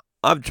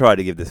 I've tried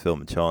to give this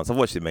film a chance. I've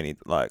watched it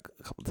a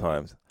couple of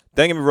times.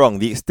 Don't get me wrong,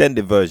 the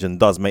extended version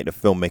does make the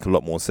film make a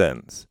lot more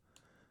sense.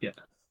 Yeah.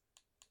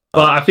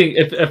 But I think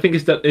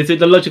is it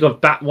the logic of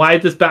why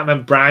does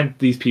Batman brand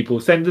these people,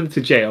 send them to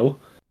jail,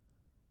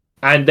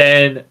 and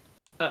then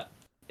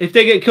if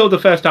they get killed the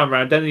first time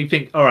around, then you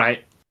think, all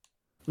right,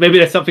 maybe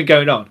there's something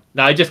going on.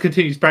 Now he just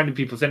continues branding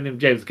people, sending them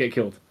to jail to get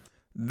killed.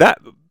 That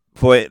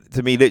point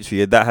to me,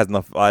 literally, that has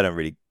nothing. I don't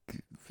really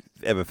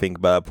ever think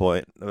about a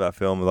point of that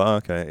film. I'm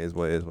like, okay, it is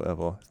what it is,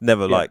 whatever. It's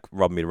never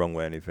rubbed me the wrong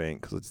way or anything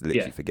because I just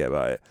literally forget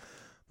about it.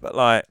 But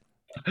all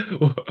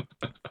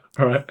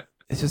right,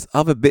 it's just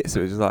other bits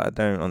that it's just I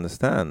don't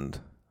understand.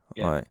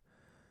 Yeah.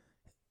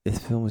 This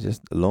film was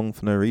just long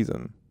for no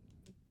reason.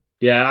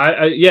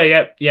 Yeah,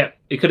 yeah.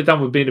 It could have done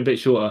with being a bit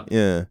shorter.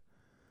 Yeah.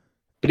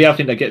 But the other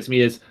thing that gets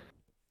me is,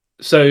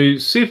 so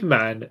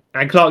Superman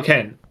and Clark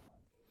Kent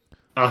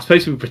are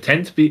supposed to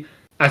pretend to be,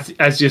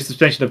 as your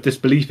suspension of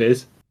disbelief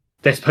is,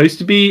 they're supposed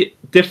to be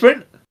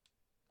different,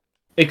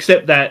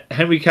 except that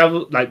Henry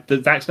Cavill, like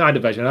the Zack Snyder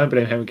version, I don't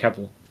blame Henry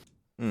Cavill,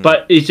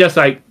 but it's just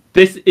like,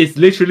 this is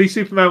literally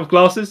Superman with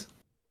glasses.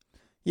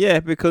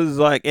 Yeah, because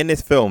in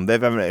this film,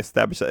 they've haven't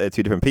established that they're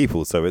two different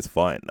people, so it's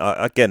fine.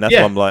 Again, that's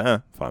why I'm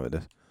like, fine with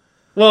this.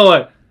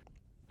 Well,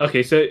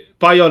 okay, so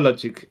by your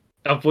logic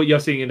of what you're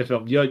seeing in the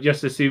film, you're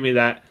just assuming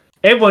that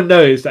everyone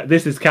knows that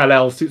this is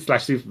Kal-El /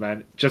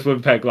 Superman, just with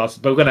a pair of glasses,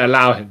 but we're going to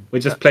allow him. We're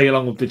just playing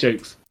along with the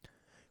jokes.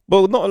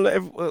 Well, not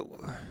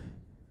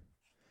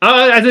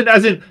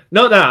as in,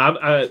 not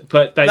that.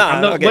 But we're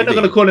not going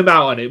to call him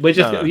out on it. We're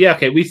just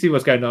okay. We see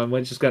what's going on.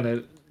 We're just going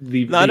to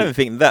leave. No, I don't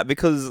think that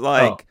because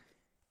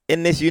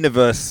in this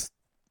universe,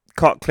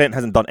 Clark Kent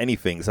hasn't done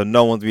anything, so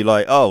no one's be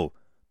like, oh,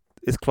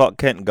 this Clark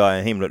Kent guy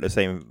and him look the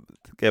same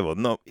together.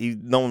 No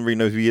one really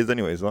knows who he is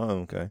anyway. So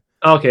okay.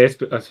 Okay, I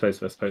suppose.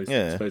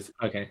 Yeah.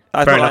 Okay.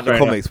 I not like the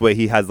comics where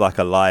he has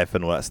a life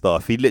and all that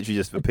stuff. He literally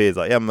just appears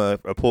like, yeah, I'm a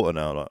reporter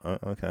now.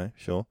 Like, okay,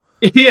 sure.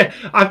 Yeah,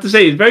 I have to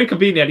say it's very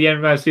convenient. The end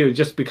of Man Steel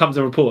just becomes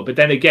a reporter. But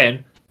then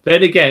again,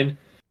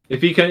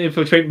 if he can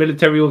infiltrate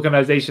military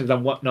organizations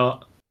and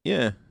whatnot,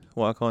 yeah,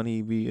 why can't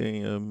he be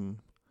a news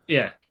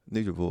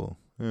reporter?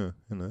 Yeah,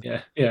 you know.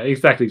 Yeah,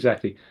 exactly.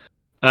 Zack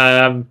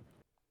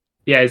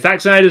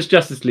Snyder's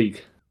Justice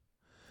League.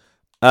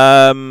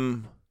 I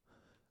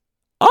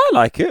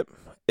like it.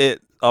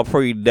 I'll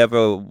probably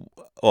never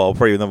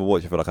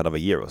watch it for another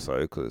year or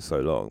so because it's so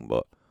long.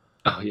 But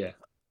I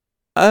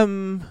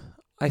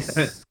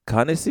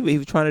kind of see what he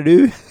was trying to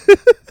do.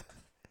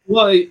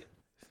 Well,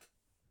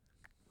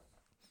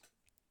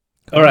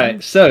 all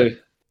right. So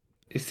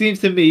it seems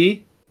to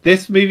me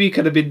this movie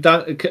could have been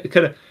done.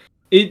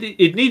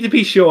 It needs to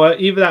be shorter,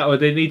 either that or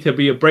there need to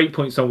be a break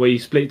point somewhere you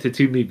split into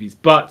two movies.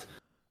 But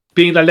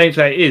being the length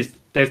that it is,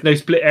 there's no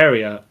split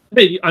area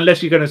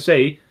unless you're going to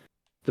say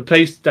the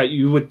place that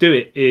you would do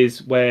it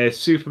is where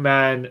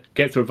Superman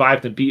gets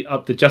revived and beat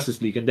up the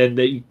Justice League, and then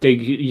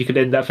you could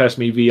end that first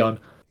movie on.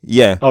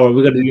 Yeah. Oh,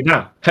 we're gonna do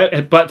now.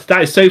 But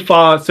that is so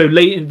far so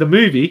late in the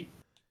movie.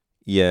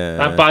 Yeah.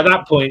 That by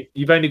that point,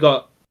 you've only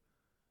got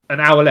an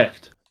hour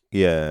left.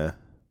 Yeah.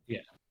 Yeah.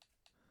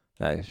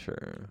 That is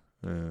true.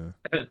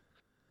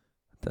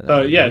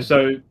 Yeah.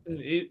 So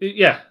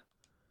yeah.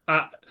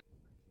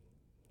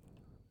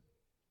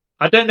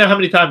 I don't know how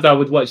many times I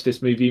would watch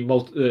this movie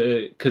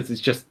because it's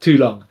just too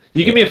long.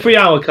 You give me a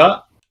 3-hour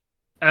cut,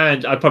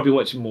 and I'd probably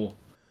watch it more.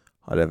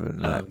 I don't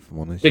know.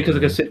 Because I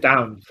can sit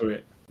down for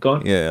it. Go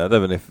on. Yeah, I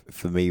don't know if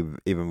for me,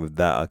 even with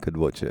that, I could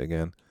watch it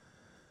again.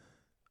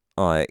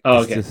 Like,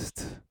 Oh, it's okay.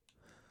 just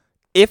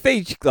if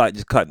they like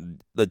just cut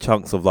the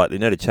chunks of like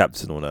the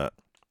chapters and all that.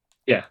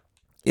 Yeah.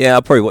 Yeah,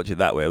 I'll probably watch it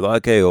that way.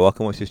 Like, okay, well, I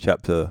can watch this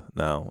chapter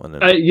now and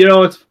then. You know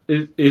what?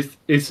 It's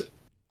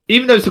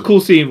even though it's a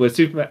cool scene where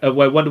Superman,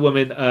 where Wonder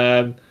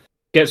Woman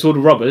gets all the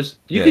robbers,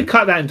 you could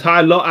cut that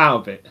entire lot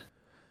out of it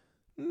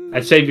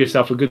and save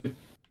yourself a good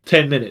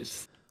 10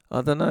 minutes.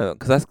 I don't know,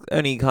 because that's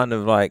only kind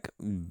of like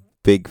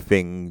big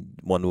thing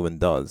Wonder Woman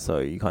does, so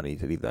you kind of need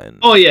to leave that in.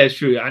 Oh yeah, it's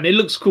true, and it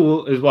looks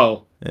cool as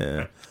well.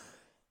 Yeah.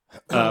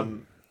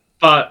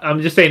 But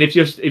I'm just saying, if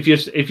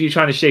you're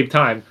trying to shave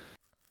time,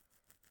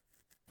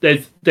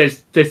 there's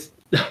there's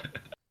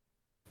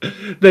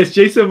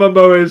Jason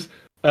Momoa's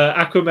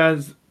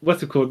Aquaman's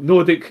what's it called,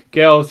 Nordic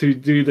girls who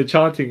do the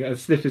chanting and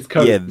sniff his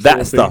coat. Yeah,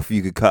 that stuff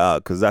you could cut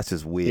out because that's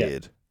just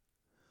weird.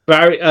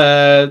 Barry,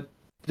 the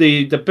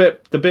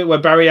bit where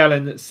Barry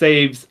Allen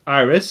saves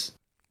Iris.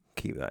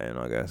 Keep that in,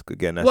 I guess.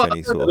 Again, that's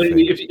any sort of thing.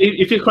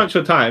 If you crunch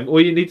your time,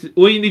 all you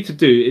need to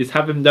do is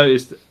have him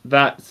notice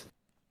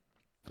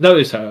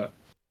her,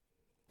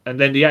 and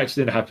then the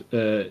accident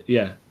happens.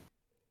 Yeah.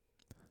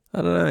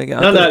 I don't know. Again,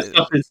 none of that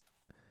stuff is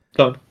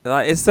gone.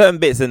 Like, it's certain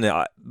bits in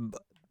it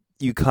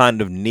you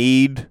kind of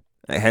need.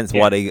 Hence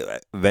why they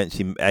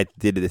eventually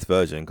did this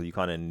version, because you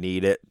kind of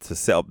need it to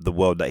set up the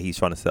world that he's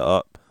trying to set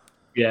up.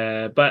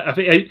 Yeah, but I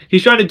think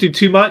he's trying to do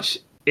too much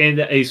in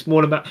a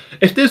small amount.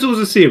 If this was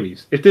a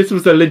series, if this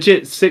was a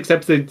legit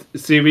 6-episode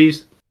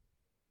series,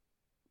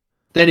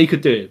 then he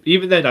could do it.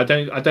 Even then, I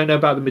don't know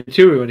about the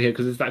material in here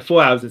because it's like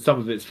 4 hours and some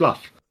of it's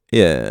fluff.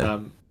 Yeah.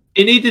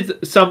 It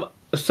needed some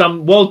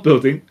world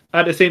building.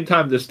 At the same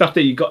time, the stuff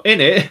that you got in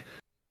it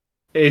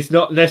is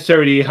not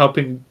necessarily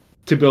helping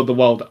to build the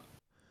world.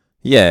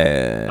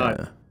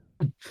 Yeah.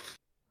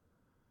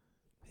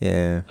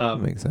 Yeah. That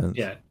makes sense.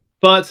 Yeah.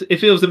 But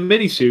if it was a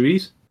mini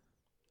series,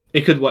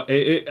 it could.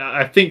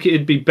 I think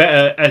it'd be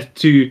better as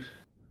to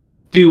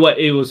do what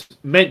it was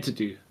meant to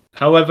do.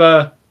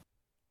 However,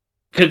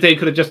 because they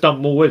could have just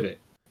done more with it.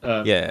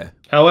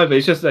 However,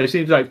 it's just that it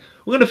seems like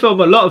we're going to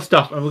film a lot of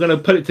stuff and we're going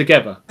to put it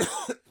together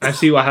and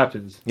see what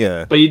happens.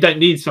 Yeah. But you don't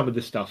need some of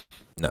this stuff.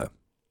 No.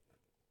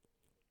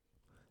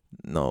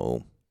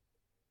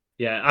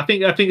 Yeah, I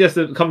think that's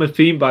a common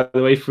theme, by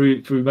the way,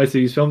 through most of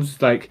these films.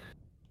 It's like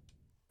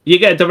you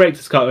get a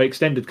director's cut or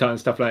extended cut and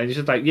stuff like that. And it's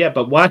just like, yeah,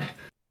 but why?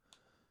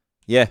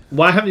 Yeah.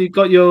 Why haven't you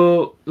got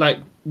your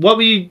why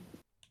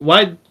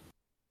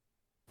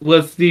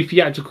was the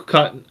theatrical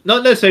cut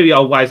not necessarily?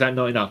 Oh, why is that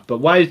not enough? But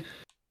why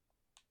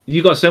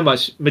you got so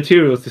much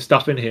material to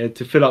stuff in here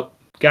to fill up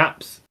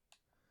gaps?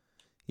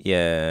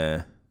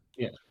 Yeah.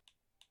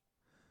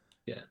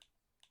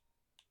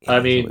 I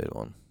mean, weird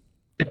one.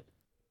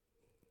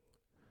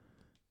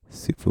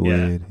 Super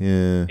weird.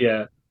 Yeah.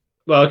 Yeah.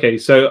 Well, okay.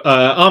 So,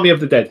 Army of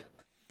the Dead.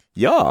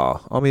 Yeah,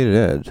 Army of the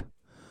Dead.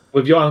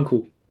 With your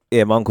uncle.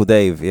 Yeah, my Uncle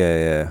Dave.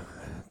 Yeah.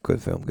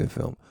 Good film.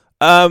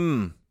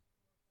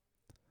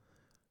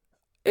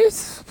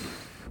 It's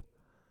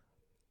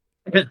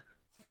an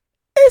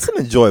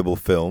enjoyable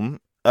film.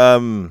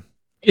 Yeah.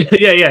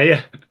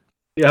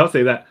 I'll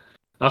say that.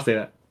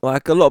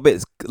 Like, a lot of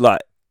bits,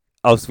 like,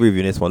 I was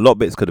reviewing this one. A lot of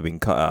bits could have been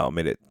cut out,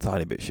 made it a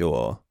tiny bit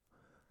shorter.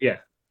 Yeah.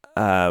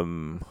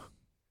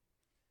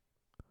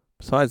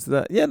 Besides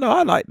that,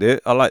 I liked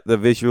it. I liked the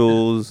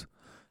visuals.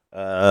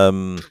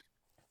 I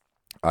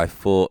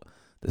thought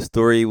the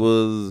story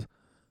was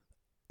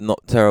not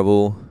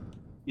terrible.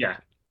 Yeah.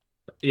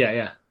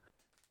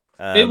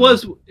 It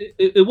was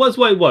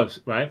what it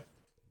was, right?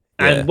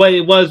 And what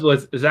it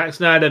was Zack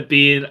Snyder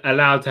being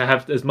allowed to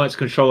have as much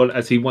control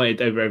as he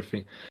wanted over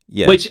everything.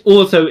 Yeah. Which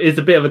also is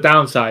a bit of a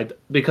downside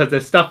because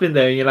there's stuff in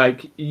there and you're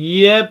like,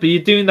 yeah, but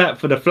you're doing that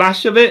for the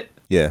flash of it.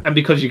 Yeah. And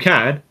because you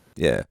can.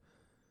 Yeah.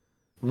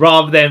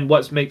 Rather than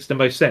what makes the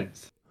most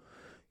sense.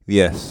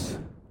 Yes,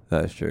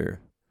 that's true.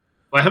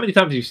 Well, how many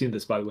times have you seen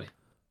this, by the way?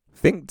 I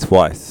think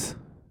twice.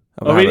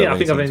 Oh, really? I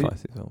think I've only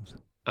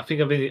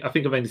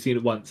seen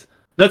it once.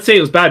 Not to say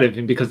it was bad or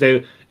anything because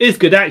there is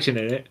good action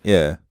in it.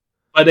 Yeah.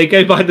 But they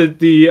go by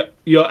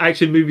your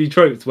action movie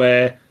tropes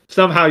where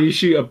somehow you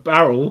shoot a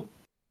barrel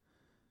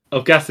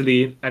of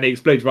gasoline and it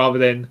explodes rather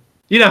than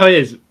how it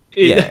is.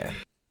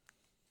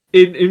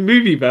 In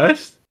movie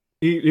verse,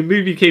 in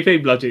movie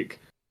kayfabe logic,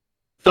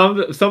 some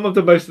of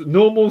the most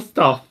normal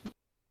stuff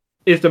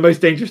is the most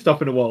dangerous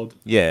stuff in the world.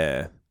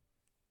 Yeah.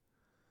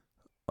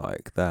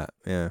 Like that,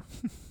 yeah.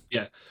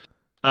 Yeah.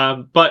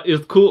 But it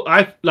was cool.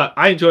 I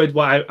enjoyed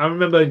I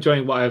remember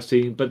enjoying what I've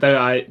seen, but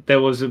there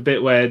was a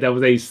bit where there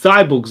was a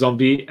cyborg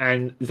zombie,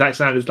 and Zack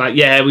Snyder's like,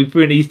 yeah, we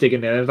threw an Easter egg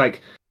in there. And I was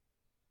like,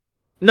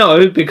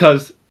 no,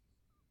 because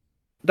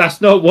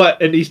that's not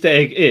what an Easter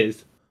egg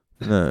is.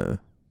 No.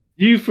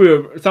 You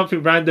threw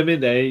something random in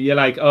there. You're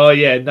like, oh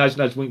yeah, nudge,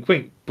 nudge, wink,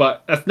 wink.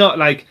 But that's not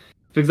like,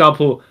 for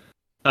example,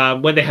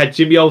 when they had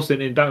Jimmy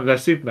Olsen in Batman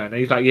vs Superman, and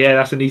he's like, yeah,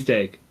 that's an Easter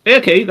egg.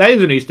 Okay, that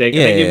is an Easter egg.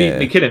 Yeah, and then you yeah.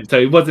 immediately kill him. So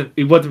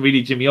it wasn't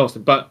really Jimmy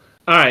Olsen. But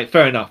all right,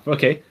 fair enough.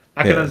 Okay,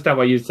 I can understand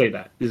why you'd say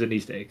that is an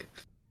Easter egg.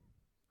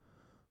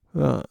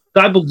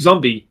 Cyborg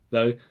zombie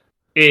though,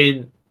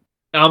 in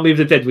Army of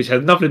the Dead, which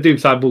has nothing to do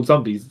with cyborg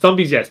zombies.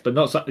 Zombies, yes, but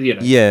not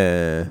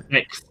Yeah.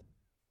 Next,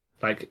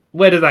 like,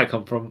 where does that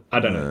come from? I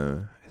don't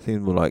know. It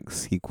seems more like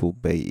sequel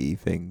baity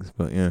things,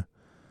 but yeah.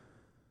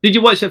 Did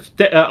you watch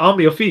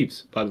Army of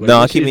Thieves? By the way, No,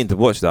 I keep meaning to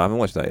watch that. I haven't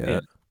watched that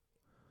yet.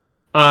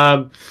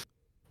 Yeah.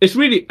 It's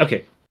really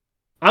okay.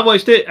 I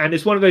watched it, and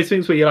it's one of those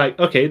things where you're like,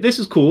 okay, this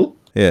is cool.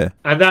 Yeah.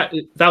 And that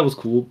was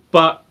cool,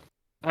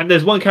 and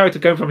there's one character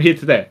going from here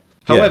to there.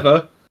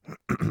 However,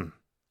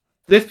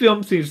 this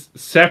film seems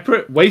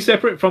way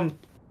separate from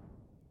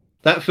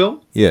that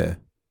film. Yeah.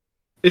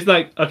 It's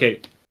like,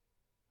 okay,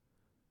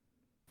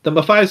 the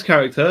Matthias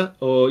character,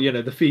 or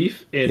the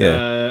thief in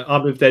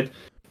Army of the Dead,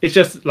 it's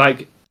just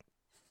like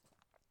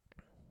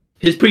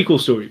his prequel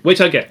story,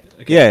 which I get.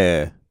 Okay?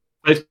 Yeah.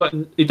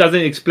 It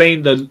doesn't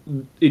explain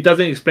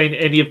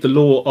any of the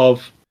lore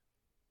of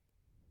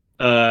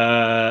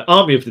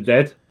Army of the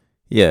Dead.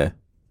 Yeah.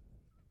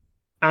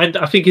 And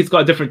I think it's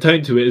got a different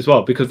tone to it as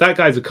well, because that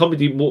guy's a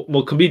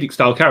more comedic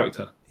style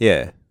character.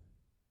 Yeah.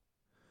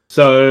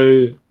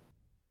 So,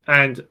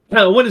 and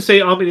I wouldn't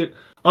say Army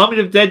of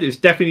the Dead is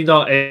definitely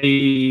not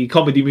a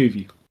comedy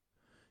movie.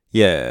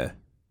 Yeah.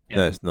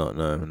 No, it's not.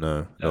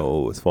 No,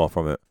 it's far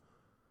from it.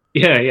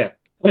 Yeah.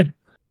 When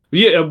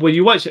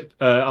you watch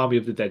Army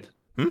of the Dead,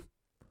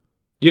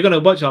 you're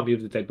gonna watch Army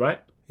of the Dead, right?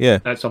 Yeah.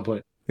 At some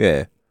point.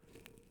 Yeah.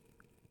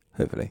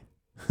 Hopefully.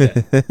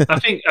 Yeah. I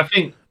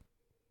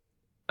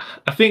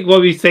think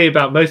what we say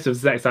about most of the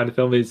Zack Snyder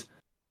film is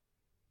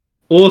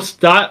all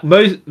style,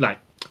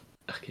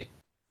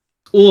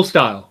 all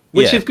style,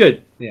 which is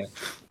good. Yeah.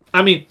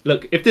 I mean,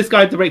 look, if this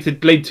guy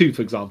directed Blade 2,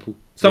 for example,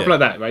 something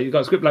like that, right? You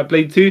got a script like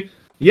Blade 2,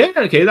 yeah,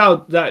 okay,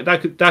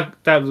 that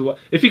was what.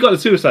 If you got the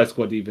Suicide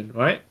Squad, even,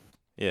 right?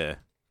 Yeah.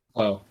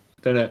 Well,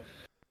 don't know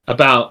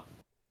about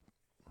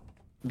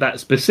that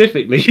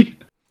specifically,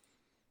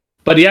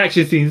 but the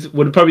action scenes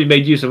would have probably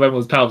made use of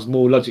everyone's powers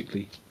more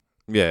logically.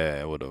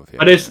 Yeah, it would have. Yeah,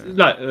 but there's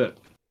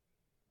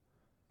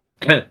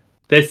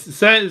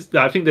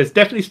I think there's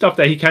definitely stuff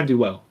that he can do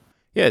well.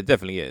 Yeah, it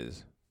definitely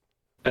is.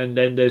 And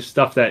then there's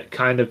stuff that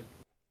kind of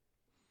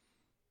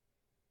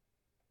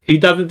he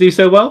doesn't do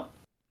so well.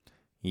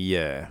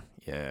 Yeah.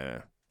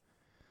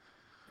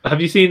 Have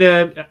you seen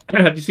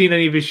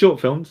any of his short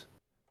films?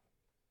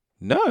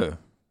 No, I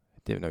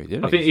didn't know he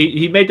did. I think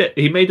he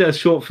made a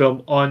short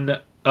film on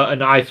an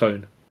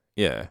iPhone.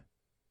 Yeah.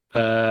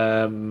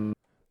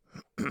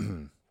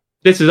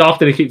 This is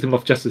after they kicked him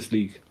off Justice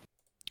League.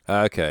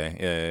 Okay.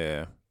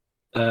 Yeah.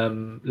 I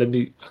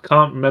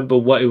can't remember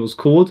what it was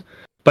called,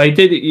 but he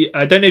did.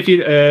 I don't know if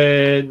you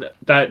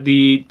that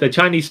the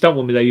Chinese stunt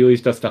woman that he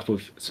always does stuff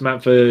with,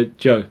 Samantha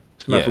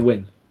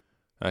Wynn.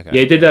 Okay.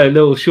 Yeah, he did a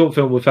little short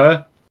film with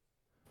her.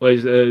 It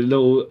was a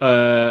little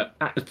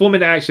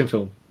 4-minute action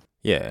film.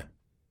 Yeah.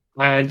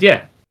 And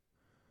yeah,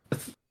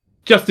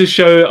 just to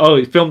show,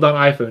 it's filmed on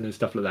iPhone and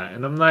stuff like that.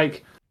 And I'm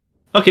like,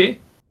 okay,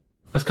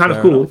 that's kind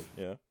of cool. Enough.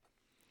 Yeah.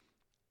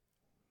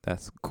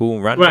 That's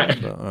cool, random.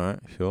 Right. But, all right,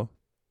 sure.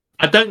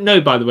 I don't know,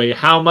 by the way,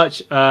 how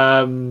much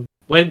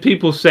when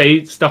people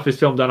say stuff is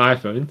filmed on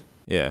iPhone.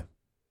 Yeah.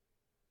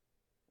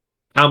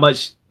 How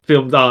much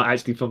films are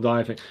actually filmed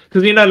on iPhone?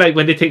 Because like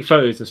when they take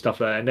photos and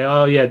stuff like that, and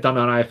they're done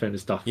on iPhone and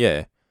stuff.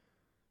 Yeah.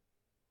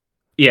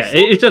 Yeah,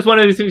 it's just one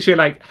of those things where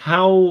like,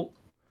 how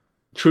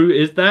true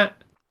is that?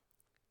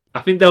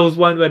 I think there was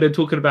one where they're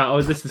talking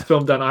about, this is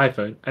filmed on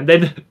iPhone, and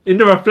then in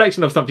the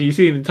reflection of something, you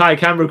see an entire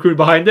camera crew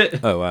behind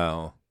it. Oh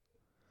wow!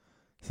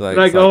 So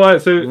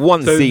so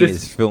one scene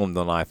is filmed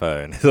on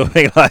iPhone,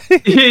 something like.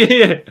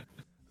 Yeah.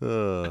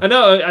 I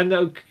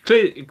know.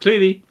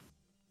 Clearly,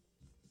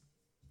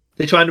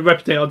 they're trying to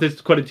replicate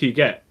this quality you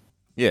get.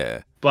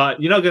 Yeah.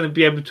 But you're not going to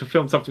be able to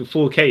film something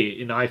 4K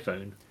in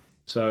iPhone.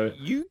 So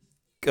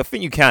I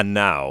think you can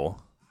now,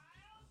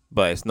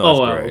 but it's not. As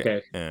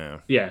great. Okay.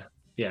 Yeah.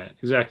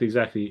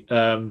 Exactly.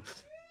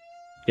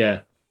 Yeah.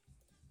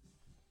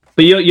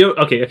 But you're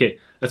okay.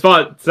 As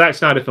far as Zack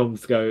Snyder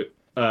films go,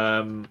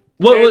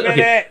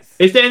 okay.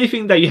 Is there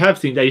anything that you have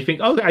seen that you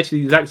think,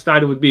 actually, Zack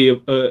Snyder would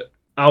be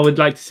I would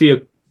like to see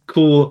a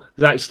cool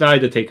Zack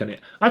Snyder take on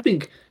it? I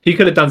think he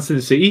could have done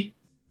Sin City.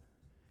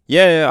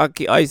 Yeah,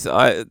 I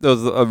there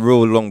was a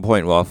real long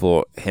point where I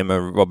thought him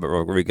and Robert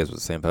Rodriguez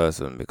was the same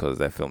person because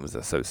their films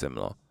are so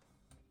similar,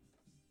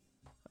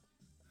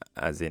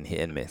 as in hit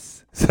and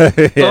miss. So,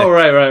 yeah. Oh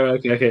right,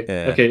 okay.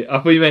 Yeah. Okay. I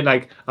thought you meant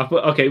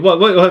okay.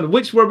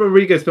 Which Robert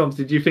Rodriguez films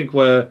did you think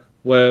were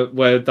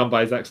done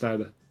by Zack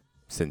Snyder?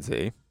 Sin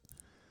City.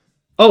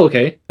 Oh,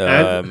 okay.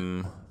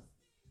 And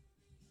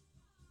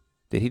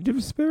Did he do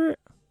Spirit?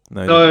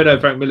 No, he no, didn't. no,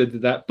 Frank Miller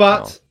did that.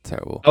 But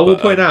Terrible. I will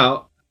But, point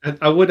out, and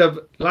I would have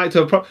liked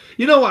to have.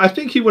 You know what? I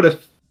think he would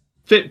have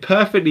fit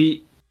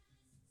perfectly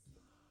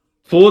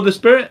for the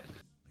Spirit.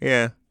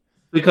 Yeah.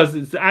 Because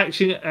it's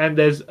action and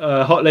there's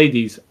hot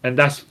ladies, and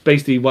that's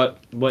basically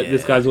what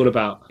this guy's all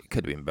about. It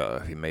could have been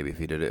better if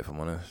he did it. If I'm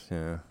honest,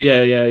 yeah.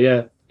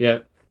 Yeah.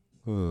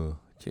 Oh,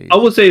 jeez. I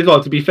will say as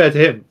well, to be fair to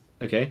him,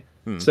 okay.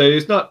 Hmm. So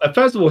it's not.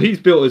 First of all, he's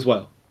built as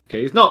well.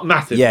 Okay, it's not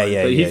massive. Yeah,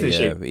 right, but he's in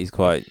shape. But he's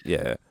quite,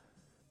 yeah.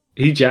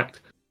 He jacked.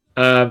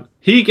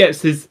 He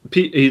gets his.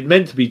 He's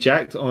meant to be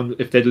jacked on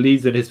if they're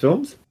leads in his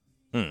films.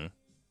 Hmm.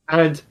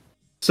 And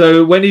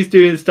so when he's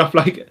doing stuff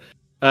like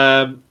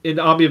in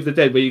Army of the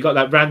Dead, where you got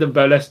that random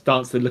burlesque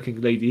dancer looking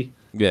lady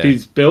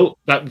who's built,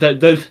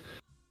 the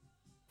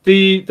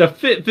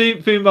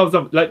fit females,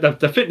 like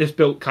the fitness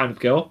built kind of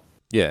girl.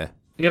 Yeah.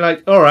 You're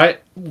like, all right,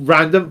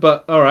 random,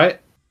 but all right.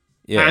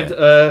 Yeah.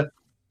 And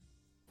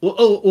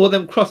all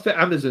them CrossFit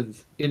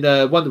Amazons in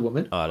Wonder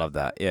Woman. Oh, I love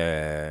that.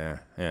 Yeah.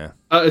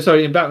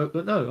 Sorry, in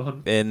Batman. No,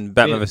 In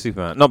Batman vs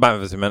Superman, not Batman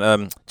vs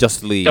Superman.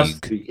 Justice League.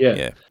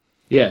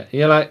 Yeah.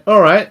 You're like,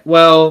 all right,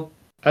 well,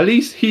 at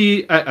least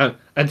he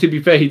and to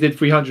be fair, he did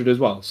 300 as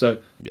well. So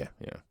yeah.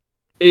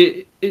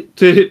 To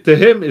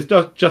him, it's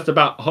not just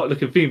about hot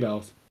looking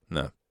females.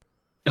 No.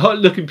 Hot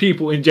looking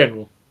people in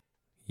general.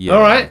 Yeah.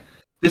 All right.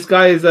 This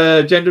guy is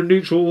gender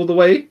neutral all the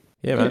way.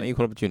 Yeah, man.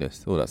 Equal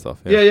opportunist. All that stuff.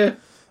 Yeah.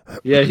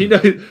 He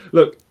knows.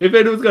 Look, if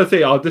anyone's gonna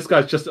say, "Oh, this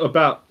guy's just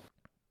about,"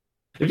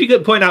 if you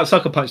could point out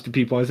sucker punch to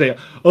people and say,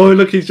 "Oh,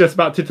 look, he's just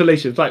about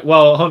titillation," it's like,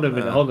 well, hold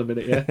on a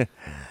minute, yeah.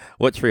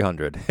 What's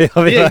 300? Yeah,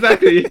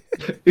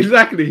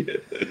 exactly.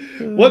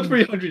 What's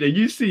 300?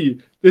 You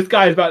see, this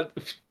guy is about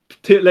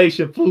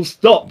titillation, full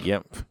stop.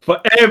 Yep. For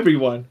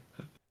everyone.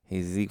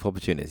 He's equal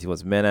opportunist. He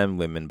wants men and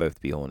women both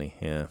to be horny.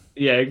 Yeah.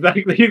 Yeah,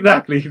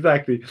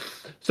 exactly.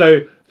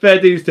 So fair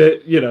dues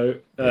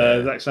to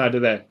Zack Snyder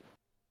there.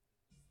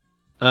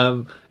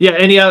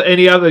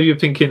 Any other you're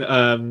thinking?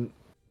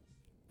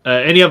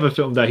 Any other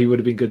film that he would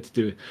have been good to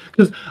do?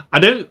 Because I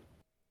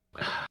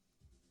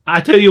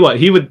tell you what,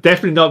 he would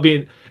definitely not be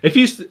in. If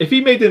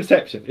he made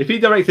Inception, if he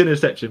directed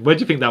Inception, where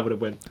do you think that would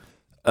have went?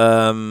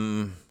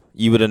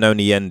 You would have known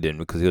the ending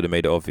because he would have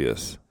made it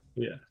obvious.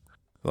 Yeah.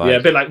 A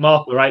bit like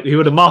Martha, right? He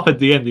would have Martha'd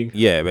the ending.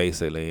 Yeah,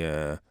 basically,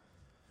 yeah.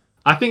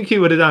 I think he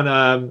would have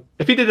done.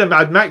 If he did a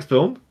Mad Max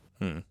film,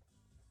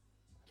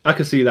 I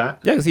could see that.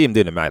 Yeah, I can see him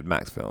doing a Mad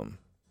Max film.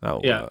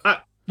 Yeah.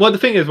 Well, the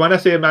thing is, when I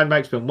say a Mad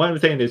Max film, what I'm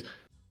saying is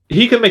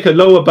he can make a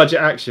lower budget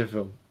action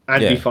film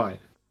and be fine.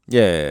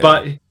 Yeah.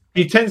 But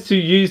he tends to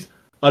use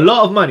a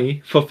lot of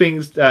money for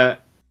things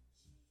that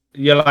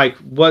you're like,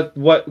 what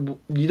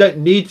you don't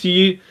need to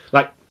use.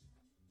 Like,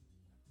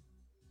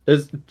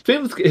 his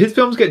films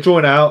get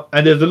drawn out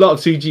and there's a lot of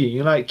CG.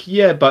 You're like,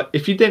 yeah, but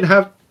if you didn't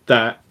have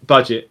that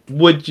budget,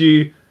 would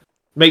you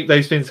make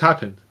those things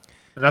happen?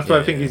 And that's why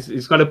I think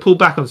he's got to pull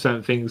back on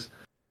certain things.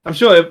 I'm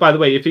sure, by the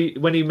way,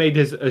 when he made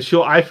his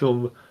short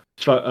iPhone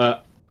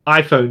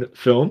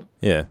film,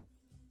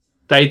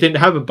 that he didn't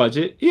have a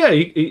budget,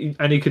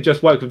 and he could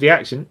just work with the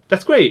action.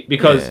 That's great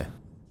because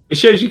it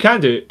shows you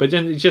can do it. But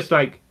then it's just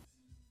like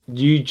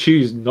you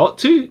choose not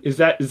to. Is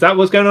that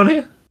what's going on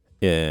here?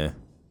 Yeah.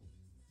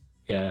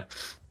 Yeah.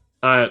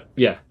 I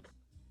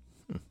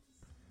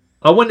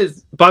wonder.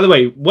 By the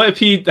way, what if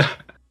he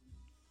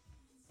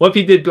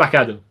did Black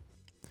Adam?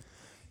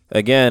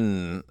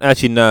 Again,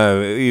 actually,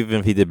 no. Even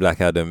if he did Black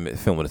Adam, the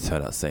film would have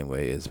turned out the same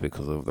way it is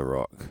because of The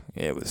Rock.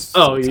 Yeah, it was.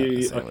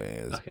 Okay.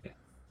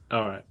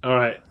 All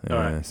right.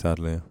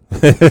 Sadly.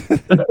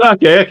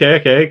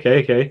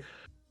 Okay.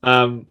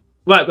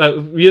 Right.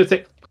 Real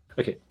thing.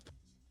 Okay.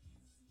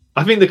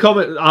 I think the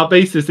comment, our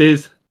basis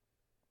is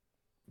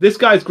this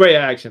guy's great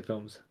at action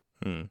films.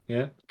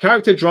 Yeah.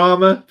 Character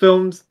drama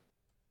films,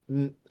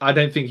 I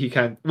don't think he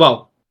can.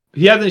 Well,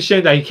 he hasn't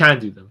shown that he can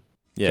do them.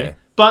 Yeah. Okay?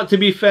 But to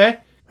be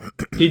fair,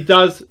 he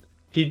does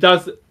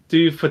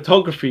do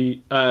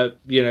photography.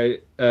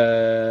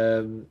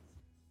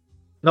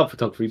 Not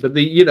photography, but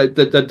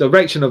the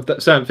direction of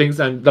certain things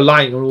and the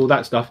lighting and all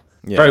that stuff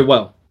very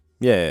well.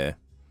 Yeah.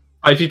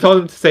 If you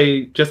told him to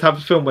say just have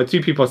a film where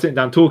two people are sitting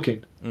down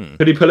talking,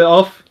 could he pull it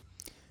off?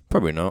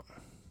 Probably not.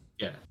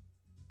 Yeah.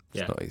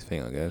 It's not his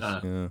thing, I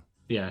guess.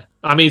 Yeah.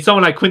 I mean,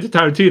 someone like Quentin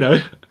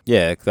Tarantino.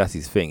 Yeah, cause that's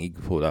his thing. He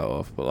can pull that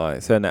off. But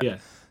like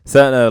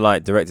certain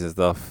like directors and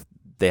stuff,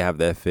 they have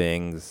their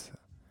things.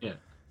 Yeah.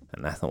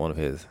 And that's not one of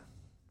his.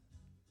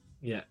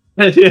 Yeah.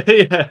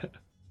 Yeah.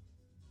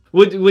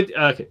 Would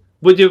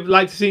you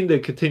like to see the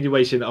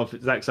continuation of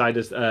Zack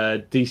Snyder's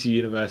DC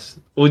universe,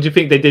 or do you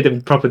think they did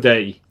him proper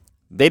dirty?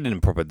 They did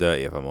him proper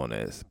dirty, if I'm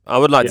honest. I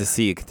would like to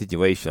see a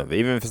continuation of it,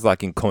 even if it's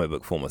like in comic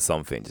book form or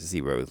something, to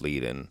see where it was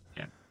leading.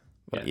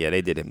 But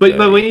they did him. But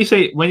when you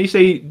say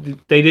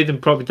they did him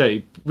proper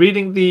dirty,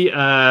 reading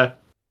the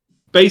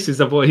basis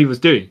of what he was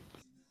doing,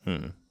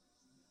 what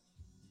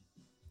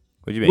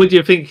do you mean? Would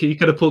you think he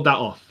could have pulled that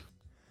off?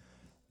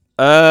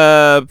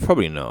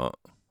 Probably not.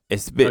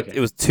 It's a bit. It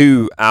was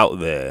too out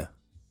there.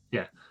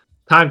 Yeah.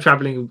 time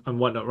traveling and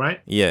whatnot, right?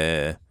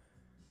 Yeah.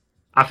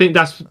 I think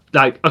that's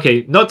like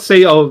okay. Not to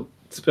say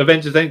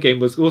Avengers Endgame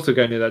was also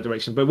going in that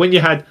direction, but when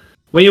you have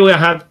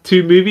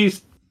two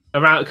movies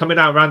coming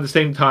out around the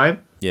same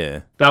time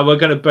Yeah. that were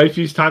going to both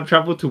use time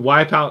travel to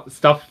wipe out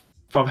stuff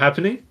from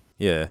happening,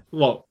 Yeah.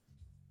 well,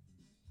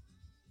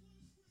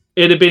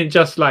 it'd have been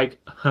just like,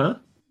 huh?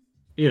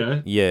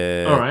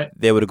 Yeah. All right.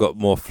 They would have got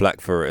more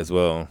flack for it as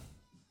well.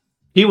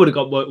 He would have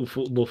got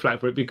more flack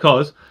for it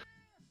because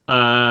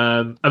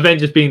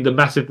Avengers being the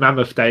massive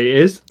mammoth that it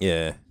is,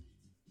 Yeah.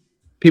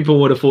 people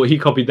would have thought he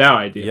copied their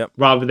idea. Yep.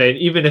 Rather than,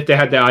 even if they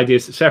had their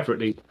ideas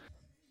separately.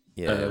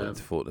 Yeah, they would have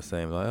thought the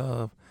same. Like,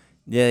 oh,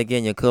 yeah,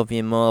 again, you're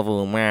copying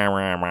Marvel.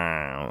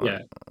 Yeah.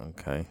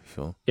 Okay,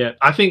 sure. Yeah,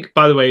 I think,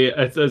 by the way,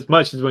 as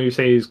much as when you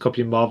say he's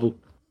copying Marvel,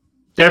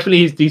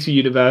 definitely his DC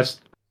Universe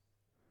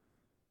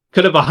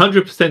could have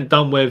 100%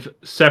 done with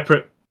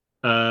separate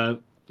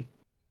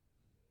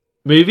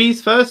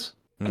movies first.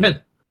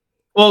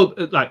 Well,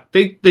 like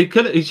they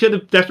could, he should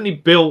have definitely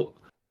built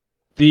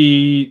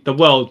the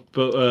world,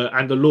 but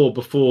and the lore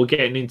before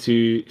getting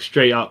into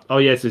straight up. Oh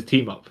yes, it's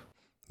team up.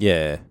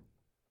 Yeah.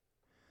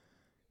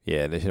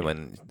 Yeah, they should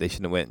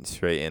have went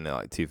straight in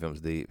like 2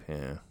 films deep.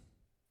 Yeah.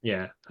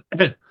 Yeah,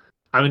 I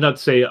mean, not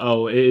to say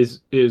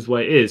it is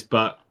what it is,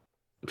 but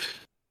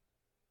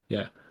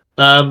yeah.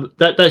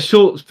 That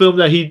short film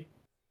that he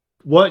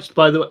watched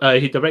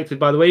he directed,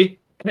 by the way.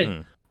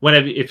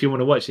 Whenever, if you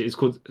want to watch it, it's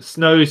called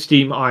Snow,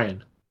 Steam,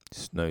 Iron.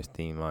 Snow,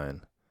 Steam,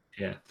 Iron.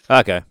 Yeah.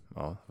 Okay.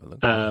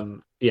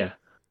 Yeah,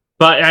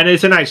 and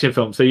it's an action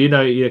film, so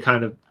you're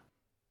kind of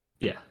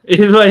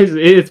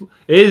it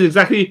is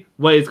exactly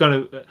what it's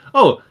gonna.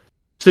 Oh,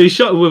 so he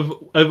shot with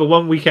over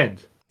one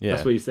weekend. Yeah.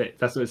 That's what you say.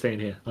 That's what it's saying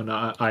here on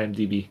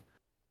IMDb.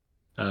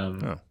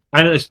 And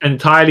it's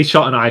entirely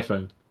shot on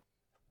iPhone.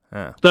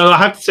 So I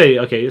have to say,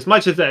 okay, as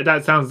much as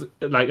that sounds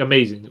like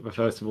amazing, but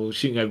first of all,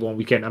 shooting over one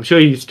weekend, I'm sure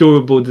he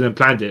storyboarded and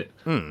planned it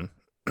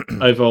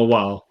over a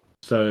while.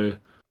 So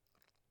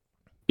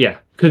yeah,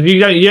 because you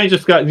don't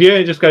just go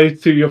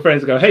to your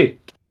friends and go, hey,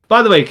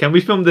 by the way, can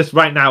we film this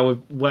right now with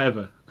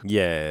whatever?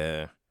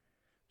 Yeah.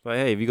 Like,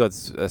 hey, have you got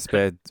a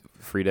spare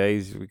 3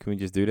 days? Can we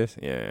just do this?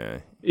 Yeah.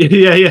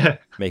 Yeah.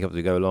 Make up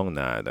to go along?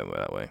 Nah, don't work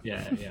that way.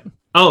 Yeah.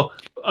 Oh,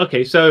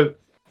 okay. So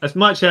as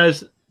much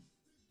as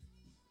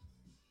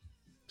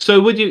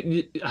would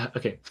you?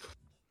 Okay,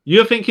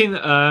 you're thinking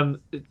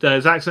the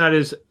Zack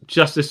Snyder's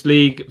Justice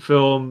League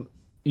film.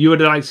 You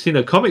would like to see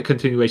a comic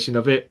continuation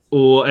of it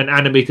or an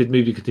animated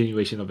movie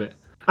continuation of it.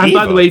 And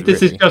by the way,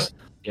 this is just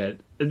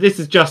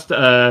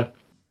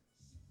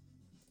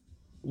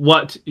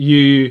what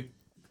you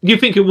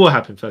think it will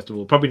happen. First of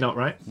all, probably not,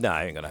 right? No,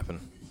 it ain't gonna happen.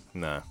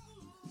 No.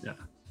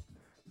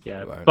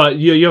 Yeah. But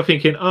you're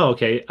thinking, oh,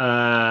 okay.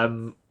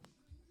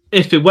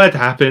 If it were to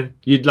happen,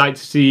 you'd like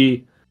to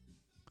see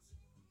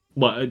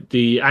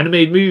the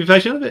animated movie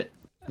version of it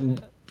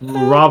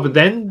rather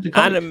than the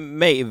comic?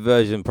 Animated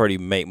version probably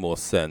make more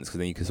sense because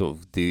then you can sort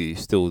of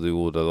still do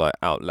all the like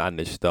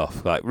outlandish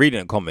stuff. Like reading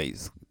the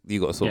comics, you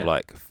got to sort of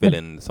like fill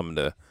in some of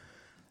the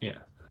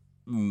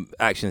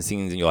action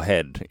scenes in your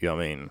head. You know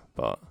what I mean?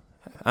 But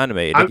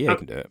animated, you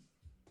can do it.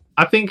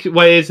 I think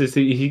what it is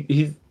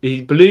he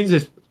balloons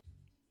his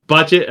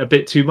budget a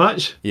bit too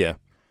much. Yeah,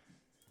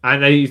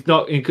 and he's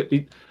not.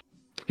 He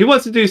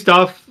wants to do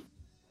stuff.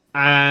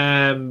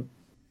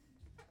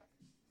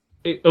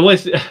 He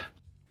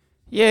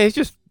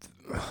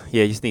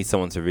just needs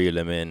someone to reel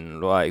him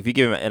in. Like, if you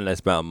give him an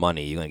endless amount of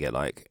money, you're gonna get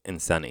like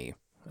insanity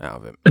out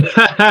of him.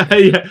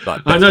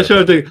 Like, I'm not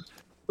sure.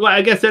 Well,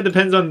 I guess that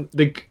depends on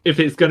if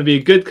it's going to be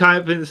a good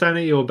type of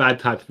insanity or a bad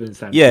type of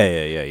insanity.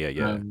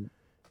 Yeah.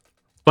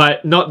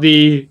 But not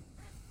the.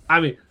 I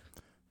mean,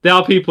 there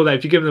are people that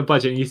if you give them a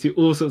budget and you see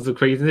all sorts of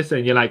craziness,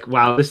 and you're like,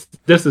 "Wow,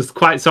 this is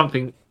quite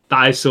something that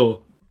I saw."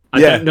 I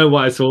don't know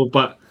what I saw,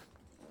 but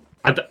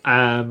I don't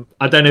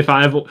know if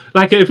I ever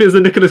like if it was a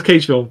Nicolas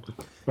Cage film,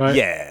 right?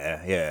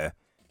 Yeah.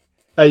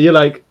 And you're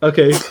like,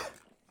 okay,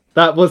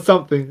 that was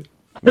something.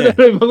 I don't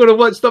know if I'm gonna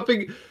watch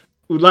something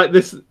like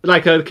this,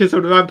 like a Kiss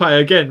of the Vampire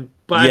again,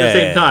 but at the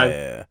same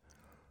time,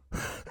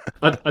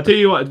 I'll tell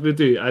you what we'll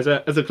do as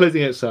a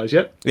closing exercise.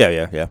 Yeah.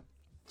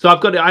 So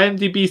I've got the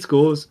IMDb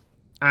scores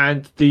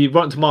and the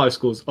Rotten Tomatoes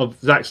scores of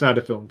Zack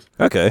Snyder films.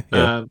 Okay.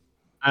 Yeah.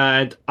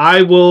 And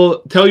I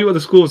will tell you what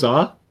the scores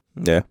are.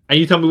 Yeah. And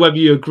you tell me whether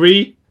you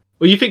agree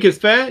or you think it's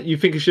fair. You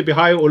think it should be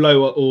higher or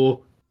lower,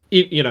 or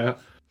it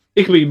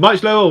could be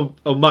much lower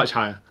or much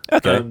higher.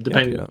 Okay.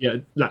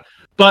 Depending.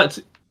 But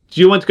do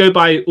you want to go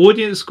by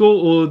audience score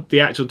or the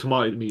actual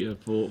tomato meter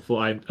for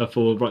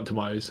Rotten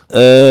Tomatoes?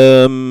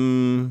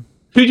 Who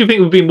do you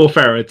think would be more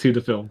fairer to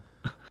the film?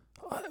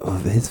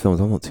 His films,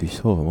 I'm not too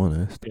sure. If I'm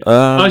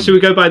honest. Should we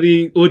go by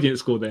the audience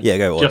score then? Yeah,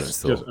 go audience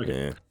score.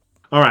 Okay. Yeah.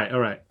 All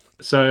right.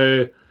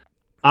 So,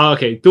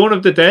 okay, Dawn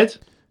of the Dead.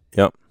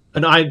 Yep.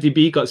 On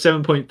IMDb got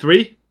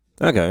 7.3.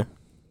 Okay.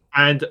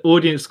 And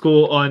audience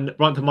score on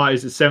Rotten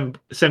Tomatoes is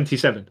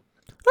 77.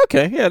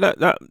 Okay, yeah,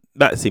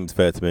 that seems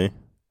fair to me.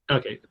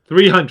 Okay,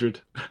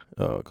 300.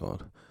 Oh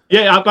god.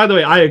 Yeah. By the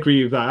way, I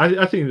agree with that.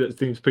 I think that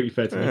seems pretty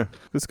fair to me. Yeah,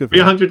 that's good.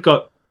 300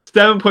 got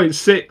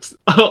 7.6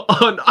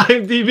 on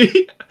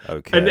IMDb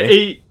and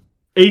Okay.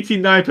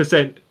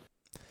 89%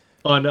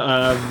 on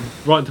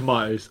Rotten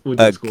Tomatoes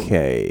audience score.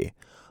 Okay.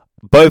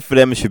 Both of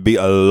them should be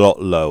a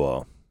lot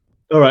lower.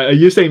 All right. Are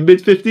you saying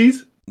mid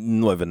 50s?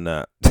 Not even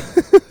that.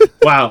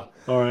 Wow.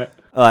 All right.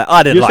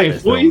 I didn't You're like saying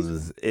this 40s?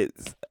 film.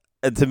 It's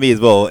and to me as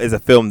well. It's a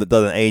film that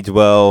doesn't age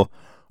well.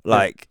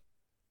 Like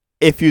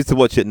if you used to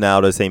watch it now,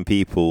 those same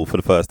people for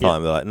the first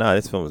time, they're like, "No,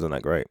 this film wasn't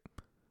that great."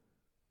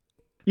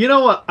 You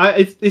know what?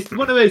 It's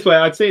one of those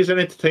where I'd say it's an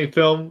entertaining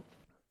film.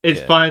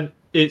 It's fine.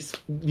 It's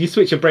you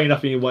switch your brain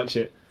up and you watch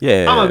it.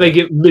 Yeah. I might make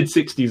it mid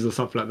 60s or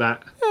something like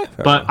that.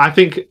 But enough. I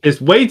think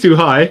it's way too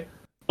high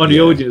on the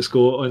audience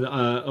score on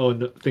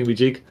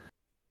Thingamajig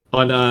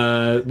on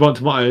Rotten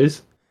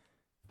Tomatoes,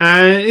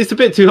 and it's a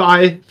bit too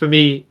high for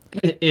me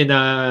in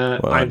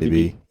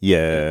IMDb.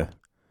 Yeah.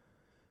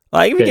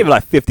 Like even give it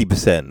like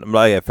 50%. I'm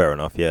like, yeah, fair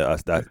enough. Yeah,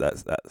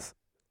 that's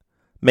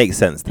makes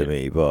sense to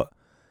me, but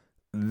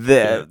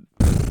it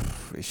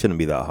shouldn't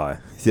be that high.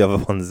 The other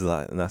ones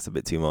like that's a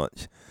bit too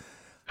much.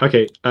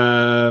 Okay.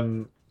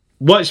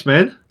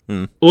 Watchmen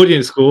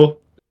audience score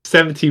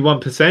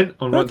 71%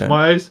 on Rotten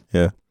Tomatoes.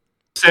 Yeah.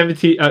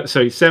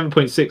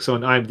 7.6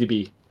 on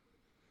IMDb.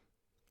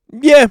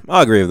 Yeah,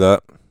 I agree with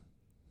that.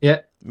 Yeah.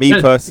 Me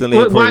personally,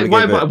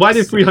 why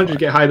did 300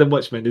 get higher than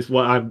Watchmen? Is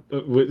what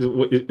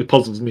it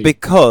puzzles me.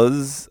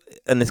 Because,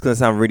 and it's gonna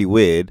sound really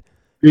weird.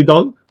 You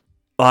don't?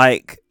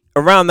 Like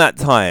around that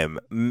time,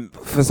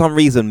 for some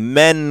reason,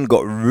 men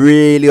got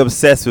really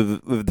obsessed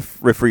with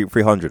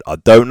 300. I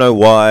don't know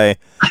why.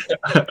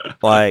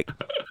 Like,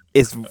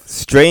 it's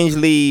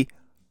strangely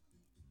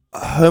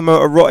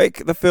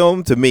homoerotic. The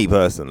film, to me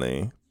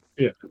personally.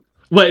 Yeah.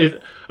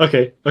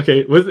 Okay.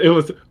 It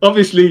was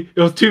obviously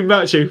too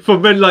macho for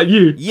men like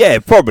you. Yeah,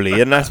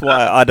 probably, and that's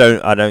why I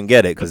don't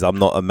get it because I'm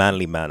not a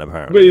manly man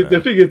apparently. But the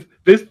thing is,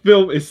 this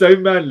film is so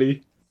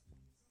manly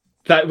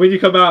that when you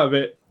come out of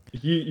it,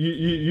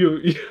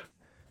 you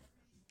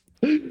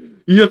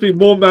have to be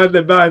more man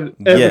than man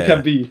ever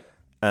can be.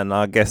 And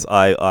I guess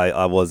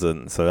I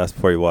wasn't, so that's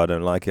probably why I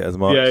don't like it as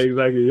much. Yeah,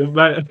 exactly. You're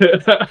man.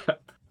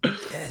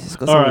 It's just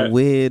got some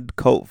weird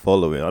cult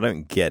following. I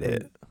don't get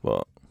it,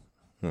 but.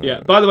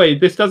 Yeah. By the way,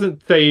 this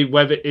doesn't say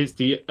whether it's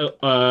the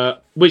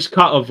which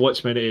cut of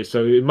Watchmen it is,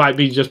 so it might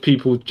be just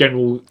people's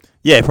general.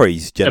 Yeah, probably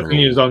general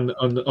opinions on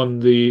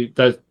the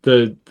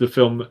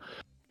film.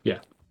 Yeah.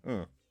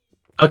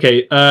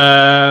 Okay.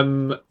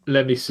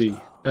 Let me see.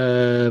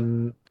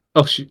 Oh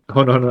shoot!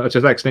 Hold on. I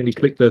just accidentally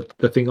clicked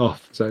the thing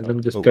off. So let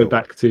me just go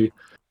back to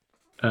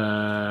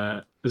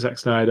Zack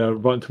Snyder,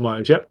 Rotten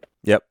Tomatoes.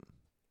 Yep.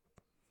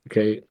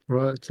 Okay.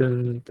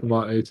 Rotten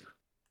Tomatoes.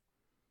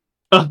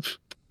 Oh.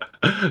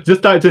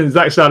 Just typed in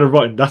Zack Snyder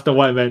Rotten. That's not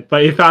what I meant.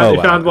 But he found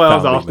what I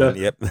was after.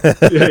 Yep.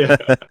 Yeah.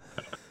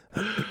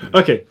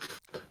 Okay.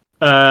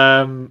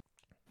 The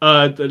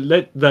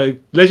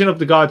Legend of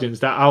the Guardians,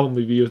 that owl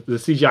movie, the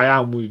CGI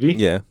owl movie.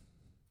 Yeah.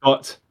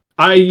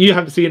 You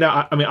haven't seen it.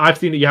 I mean, I've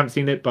seen it. You haven't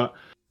seen it, but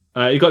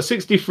it got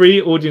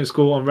 63 audience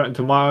score on Rotten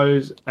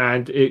Tomatoes,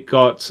 and it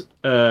got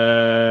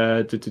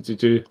what'd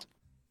it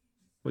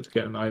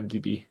get on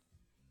IMDb?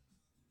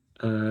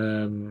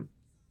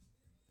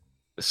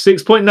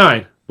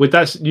 6.9. Would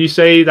you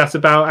say that's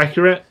about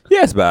accurate?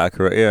 Yeah, it's about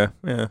accurate.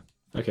 Yeah.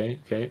 Okay.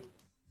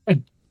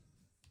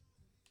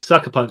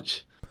 Sucker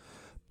Punch.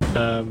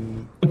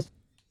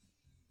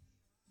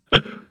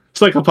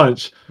 Sucker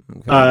Punch.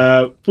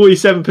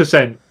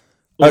 47%.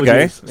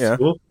 Okay. Yeah.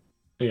 Score.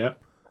 Yeah.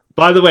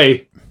 By the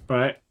way,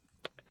 right,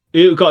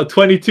 it got a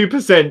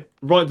 22%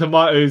 Rotten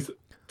Tomatoes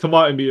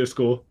tomato meter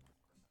score.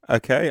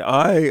 Okay.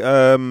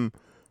 I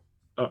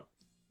but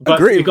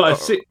agree. It got a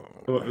 6.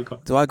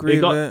 Do I agree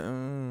with it?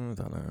 I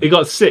don't know. It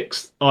got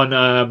 6 on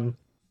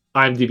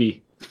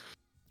IMDb.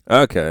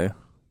 Okay.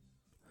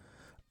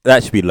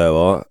 That should be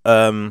lower.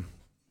 Yeah.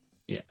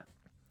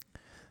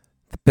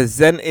 The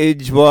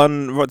percentage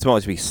one, Rotten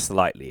Tomatoes should be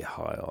slightly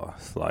higher.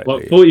 Slightly.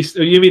 What,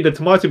 40? You mean the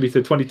tomato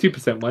meter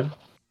 22% one?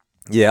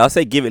 Yeah, I'll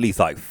say give at least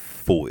like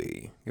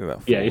 40. Give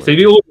about 40. Yeah, so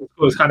the audience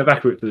score is kind of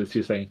accurate for this,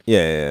 you're saying?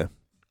 Yeah.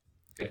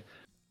 Okay.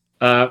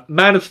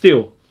 Man of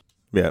Steel.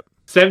 Yep.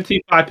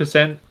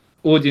 75%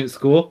 audience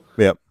score.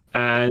 Yep.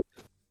 And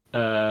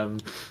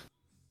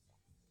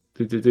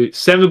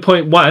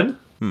 7.1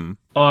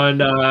 on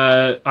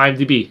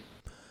IMDb.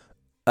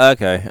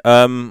 Okay.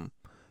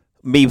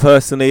 Me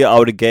personally, I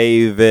would have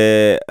gave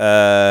it 8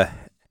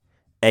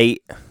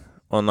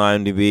 on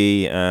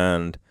IMDb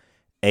and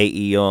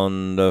 80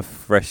 on the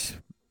fresh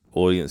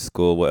audience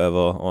score, whatever,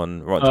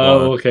 on Rotten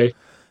Tomatoes. Oh, okay.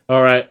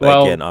 All right. But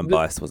well, again, I'm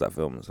biased towards that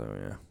film, so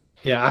yeah.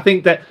 Yeah, I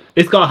think that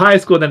it's got a higher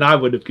score than I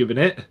would have given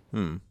it.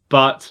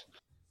 But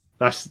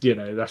that's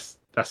yeah.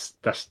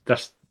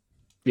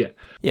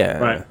 Yeah.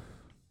 Right.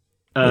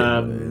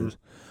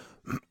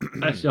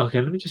 Actually,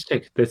 okay, let me just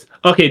check this.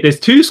 Okay, there's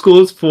 2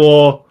 scores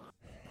for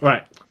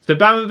right. So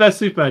Batman vs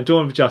Superman: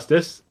 Dawn of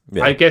Justice.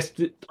 Yeah. I guess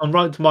on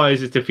Rotten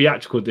Tomatoes is the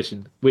theatrical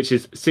edition, which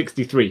is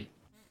 63.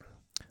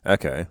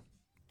 Okay.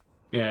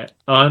 Yeah,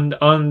 on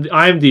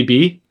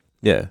IMDb,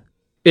 Yeah.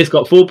 it's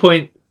got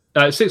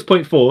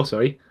 6.4,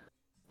 sorry,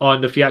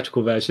 on the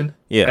theatrical version,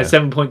 Yeah. and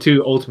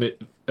 7.2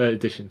 Ultimate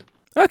Edition.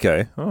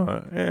 Okay. All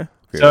right. Yeah.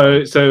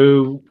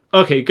 So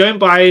okay, going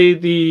by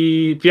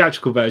the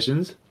theatrical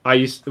versions,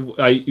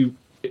 would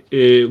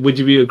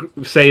you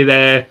say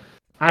they're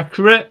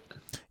accurate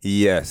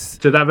Yes.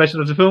 to that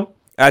version of the film?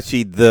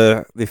 Actually,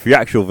 the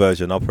theatrical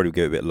version, I'll probably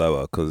go a bit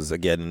lower because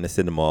again, in the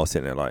cinema, I was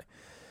sitting there like,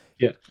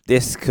 Yeah.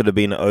 this could have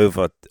been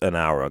over an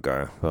hour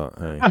ago, but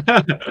hey,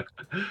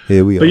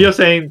 here we are. But you're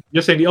saying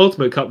the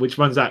Ultimate Cut, which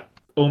runs at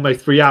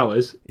almost 3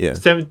 hours. Yeah.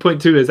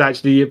 7.2 is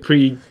actually a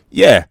pretty.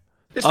 Yeah.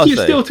 It's I'll say.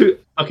 still too.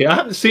 Okay, I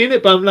haven't seen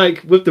it, but I'm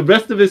like, with the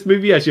rest of this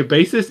movie as your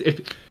basis,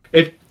 if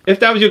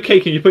that was your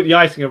cake and you put the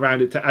icing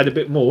around it to add a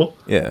bit more,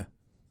 Yeah.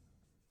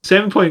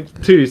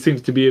 7.2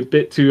 seems to be a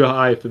bit too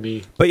high for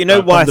me. But you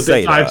know why I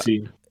say that? I've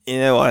seen. You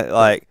know why,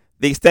 like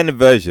the extended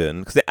version,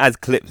 because it adds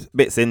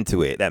bits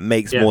into it that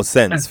makes more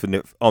sense from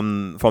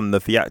the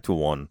theatrical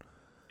one.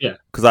 Yeah.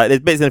 Because like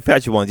there's bits in the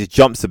theatrical one, just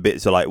jumps a bit,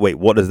 so like, wait,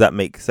 what does that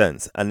make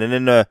sense? And then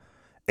in the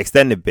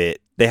extended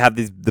bit, they have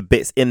the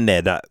bits in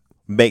there that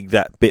make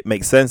that bit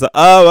make sense. Like,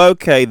 oh,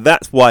 okay,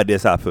 that's why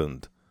this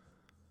happened.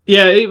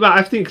 Yeah, but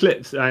I've seen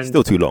clips. And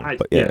Still too long,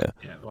 but yeah.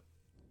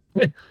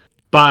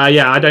 But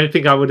I don't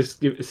think I would have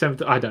given it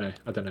 7. I don't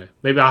know.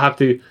 Maybe I'll have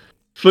to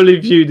fully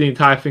view the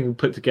entire thing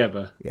put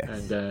together.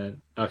 Yes.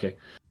 And okay,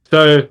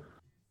 so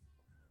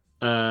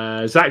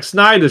Zack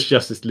Snyder's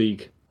Justice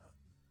League.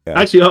 Yeah.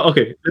 Actually,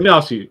 okay. Let me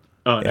ask you.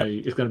 Oh no,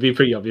 it's going to be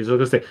pretty obvious. I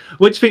was going to say,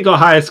 which thing got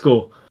higher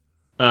score?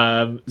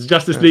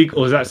 Justice League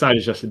or Zack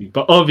Snyder's Justice League?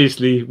 But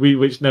obviously,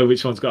 we know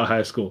which one's got a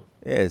higher score.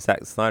 Yeah,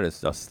 Zack Snyder's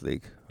Justice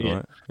League. Yeah.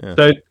 Right. Yeah.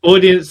 So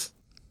audience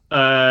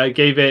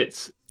gave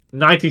it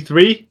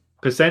 93%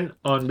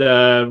 on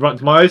the Rotten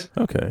Tomatoes.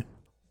 Okay.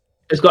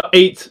 It's got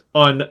 8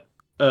 on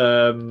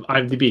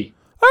IMDb.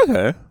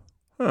 Okay.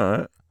 All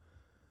right.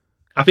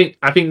 I think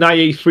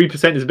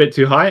 93% is a bit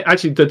too high.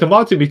 Actually, the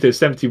tomato meter is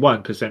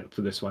 71%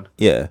 for this one.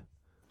 Yeah.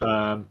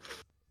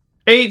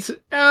 8,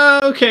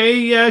 okay,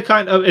 yeah,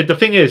 kind of. The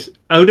thing is,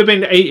 I would have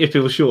been 8 if it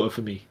was shorter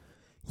for me.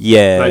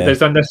 Yeah. Like,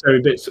 there's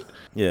unnecessary bits.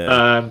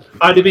 Yeah.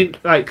 I'd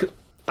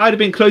have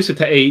been closer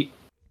to 8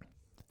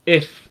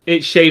 if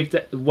it shaved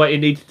what it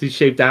needed to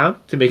shave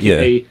down to make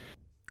it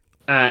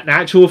an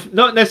actual,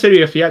 not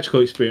necessarily a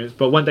theatrical experience,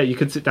 but one that you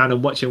could sit down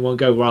and watch in one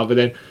go, rather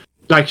than,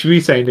 like you were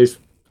saying, is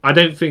I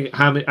don't know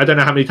how many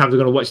times I'm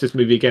going to watch this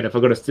movie again if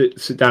I've got to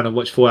sit down and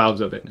watch 4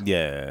 hours of it.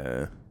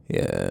 Yeah.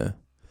 Yeah.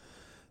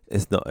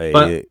 It's not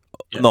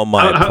not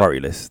my priority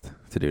list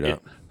to do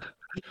that.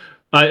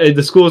 Yeah.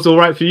 The score's all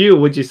right for you, or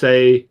would you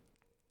say?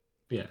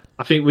 Yeah,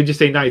 would you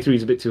say 93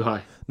 is a bit too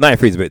high?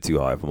 93 is a bit too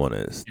high, if I'm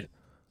honest.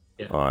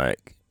 Yeah. All right.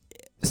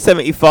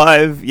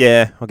 75,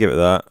 yeah, I'll give it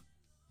that.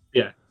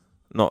 Yeah.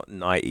 Not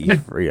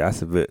 93,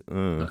 that's a bit...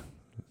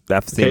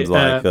 That seems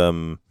like...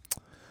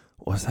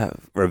 what's that?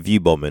 Review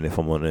bombing, if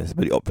I'm honest,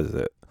 but the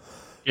opposite.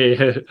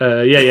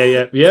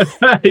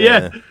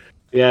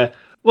 Yeah.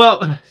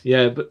 Well,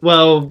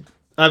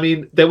 I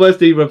mean, there was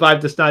the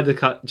Revive the Snyder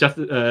Cut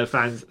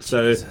fans,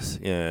 so... Jesus,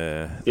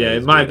 yeah.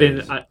 It might have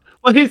been...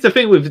 well, here's the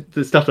thing with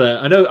the stuff there.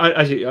 I know,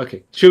 actually,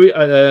 okay. Should we...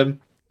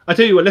 I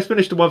tell you what, let's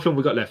finish the one film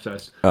we got left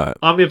first. All right.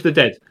 Army of the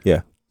Dead.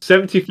 Yeah.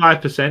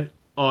 75%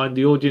 on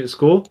the audience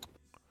score.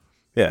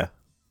 Yeah.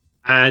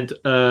 And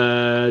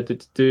let's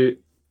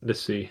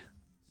see.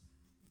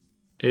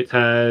 It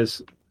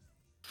has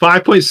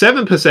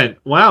 5.7%.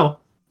 Wow,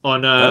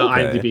 on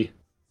IMDb.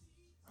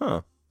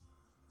 Huh.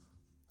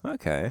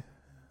 Okay.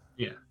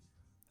 Yeah.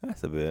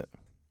 That's a bit.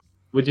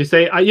 Would you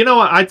say? You know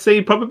what? I'd say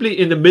probably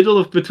in the middle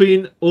of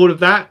between all of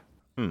that.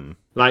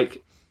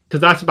 Like, because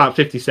that's about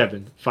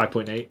 57,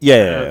 5.8.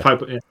 Yeah.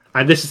 5.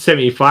 And this is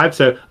 75,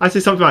 so I'd say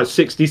something like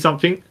 60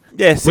 something.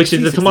 Yeah, 60, which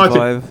is the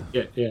tomato.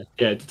 65. Yeah.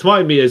 The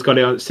tomato meter's got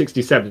it on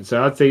 67,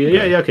 so I'd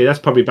say okay, that's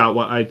probably about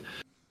what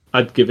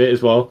I'd give it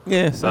as well.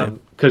 Yeah, same.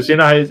 Because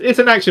it's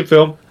an action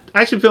film.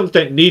 Action films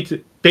they need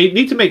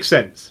to make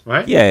sense,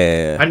 right?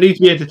 Yeah. And need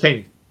to be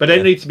entertaining, but they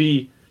don't need to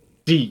be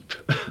deep.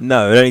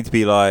 No, it don't need to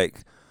be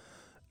like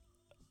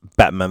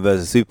Batman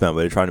versus Superman,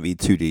 where they're trying to be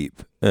too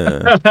deep.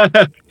 Yeah.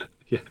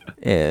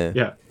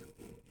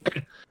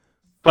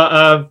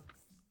 But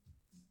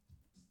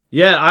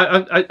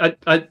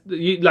like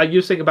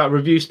you think about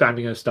review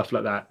spamming and stuff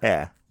like that.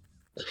 Yeah.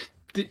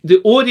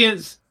 The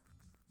audience,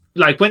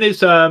 like when it's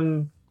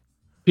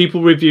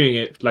people reviewing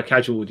it, like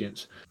casual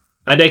audience,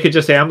 and they could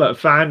just say, "I'm a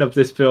fan of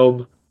this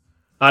film.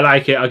 I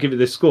like it. I'll give it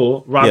this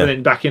score," rather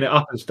than backing it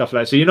up and stuff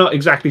like that. So you're not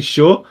exactly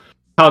sure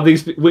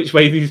which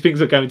way these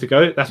things are going to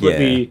go. That's what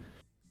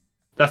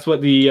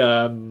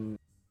the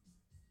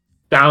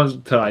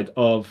downside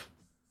of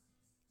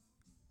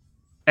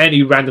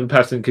any random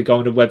person could go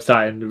on a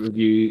website and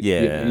review.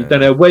 Yeah. You don't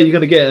know where you're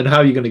going to get it and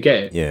how you're going to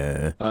get it.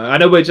 Yeah. I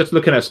know we're just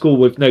looking at score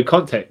with no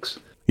context.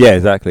 Yeah,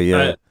 exactly.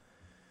 Yeah.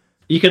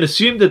 You can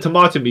assume the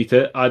tomato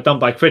meter are done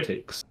by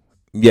critics.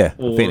 Yeah,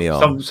 I think they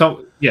are.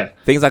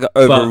 Things like an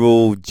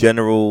overall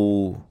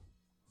general,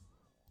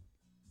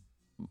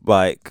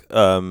 like,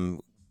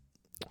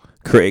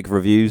 critic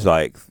reviews,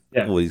 like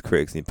Yeah. all these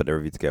critics need to put their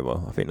review together.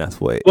 I think that's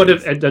what it Well,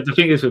 is. the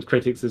thing is with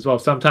critics as well.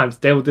 Sometimes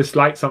they will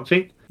dislike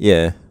something,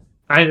 Yeah,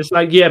 and it's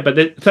like, yeah, but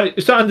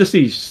it's not Under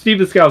Siege.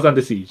 Steven Scale's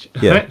Under Siege.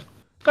 Yeah. Right?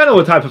 I know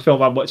what type of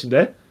film I'm watching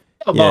there.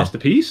 Not a Yeah.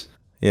 masterpiece,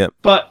 yeah,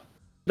 but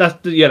that's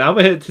I'm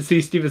here to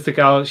see Steven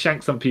Seagal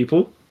shank some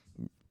people.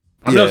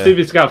 I'm not a Yeah.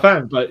 Steven Seagal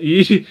fan, but but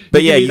yeah, give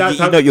me you that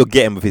type- know what you're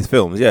getting with his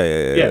films.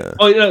 Yeah. yeah.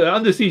 Oh,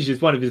 Under Siege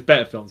is one of his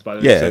better films, by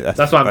the way. Yeah, so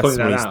that's why I'm pointing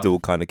when that he out. still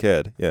kind of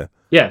cared. Yeah,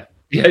 Yeah.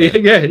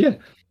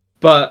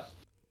 But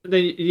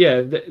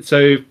then,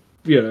 so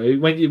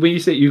when you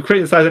say you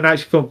criticize an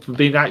action film for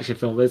being an action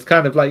film, it's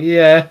kind of like,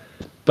 yeah,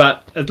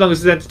 but as long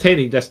as it's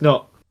entertaining, that's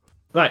not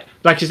like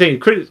you're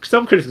saying.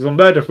 Some critics will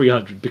murder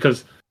 300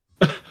 because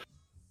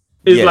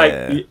it's Yeah.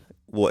 like,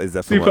 what is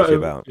that film Super- actually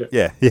about?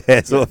 yeah.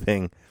 Yeah, sort of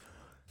thing.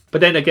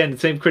 but then again, the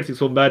same critics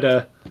will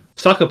murder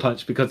Sucker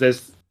Punch because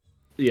there's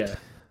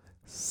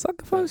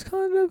Sucker Punch,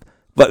 kind of.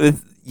 But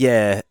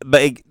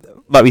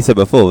like we said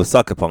before, with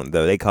Sucker Punch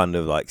though, they kind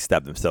of like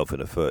stab themselves in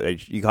the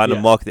foot. You kind of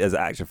Yeah. market it as an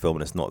action film,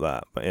 and it's not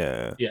that. But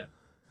yeah. Yeah.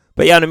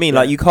 But yeah, what I mean,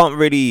 like Yeah. you can't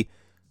really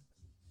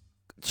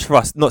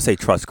not say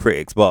trust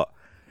critics, but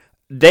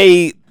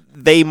they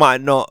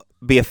might not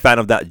be a fan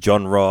of that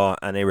genre,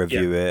 and they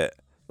review it.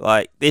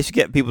 Like they should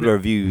get people to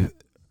review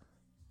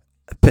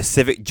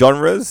specific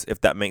genres, if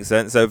that makes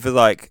sense. So if it's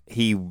like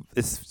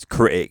this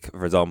critic,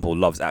 for example,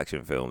 loves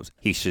action films,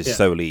 he should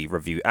solely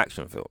review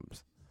action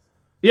films.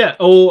 Yeah,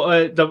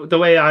 or the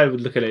way I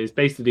would look at it is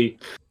basically,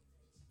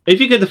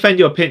 if you can defend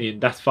your opinion,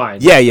 that's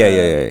fine. Yeah.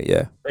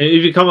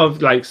 If you come up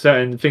with like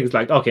certain things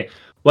like, okay,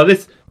 well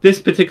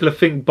this particular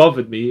thing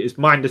bothered me, it's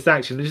mindless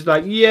action. It's just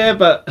like, yeah,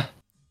 but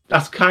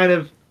that's kind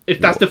of, if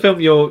that's the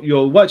film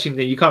you're watching,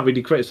 then you can't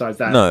really criticize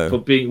that for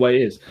being what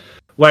it is.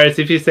 Whereas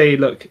if you say,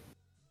 look,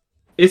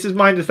 this is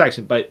mindless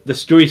action, but the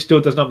story still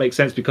does not make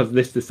sense because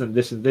this, and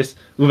this,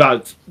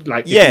 without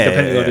like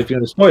depending on if you're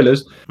in the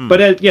spoilers. But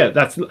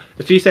that's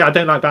if you say I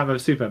don't like Batman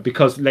vs Superman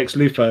because Lex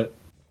Luthor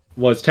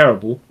was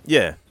terrible.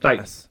 Yeah,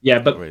 but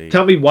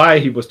tell me why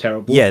he was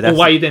terrible. Yeah, or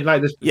why you didn't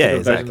like this.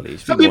 Exactly. Version.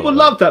 Some people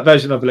love that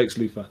version of Lex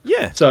Luthor.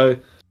 Yeah. So,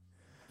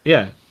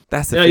 yeah.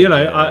 That's the thing,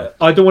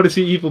 I don't want to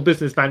see evil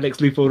businessman Lex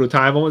Luthor all the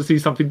time. I want to see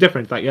something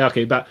different. Like,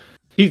 but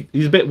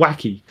he's a bit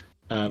wacky.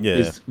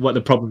 Is what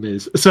the problem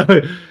is. So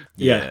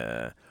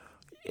yeah,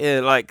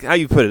 like how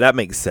you put it, that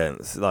makes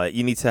sense. Like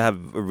you need to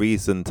have a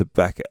reason to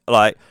back it.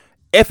 Like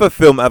if a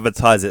film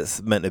advertises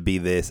it's meant to be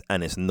this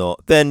and it's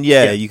not, then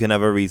you can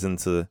have a reason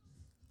to.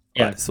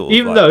 Like, sort of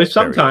even though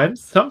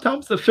sometimes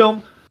the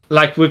film,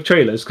 like with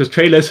trailers, because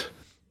trailers.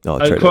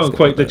 Quote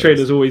unquote, the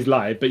trailers always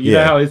lie, but you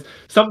know how it's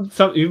some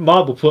even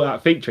Marvel put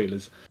out fake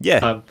trailers.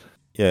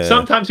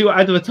 Sometimes you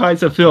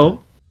advertise a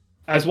film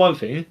as one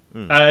thing.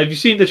 Have you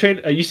seen the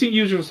trailer? You seen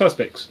Usual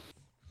Suspects?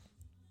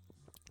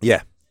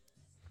 Yeah.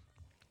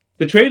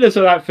 The trailers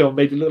of that film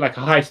made it look like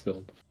a heist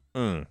film,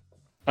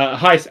 a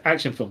heist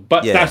action film,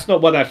 but that's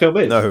not what that film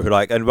is. No,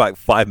 like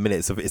 5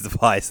 minutes of it is the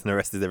heist, and the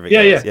rest is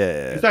everything else.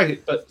 Yeah,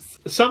 exactly. But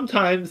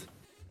sometimes,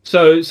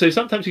 so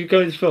sometimes you go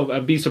into film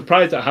and be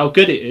surprised at how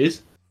good it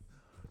is.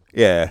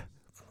 Yeah.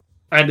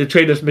 And the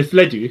trailers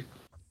misled you.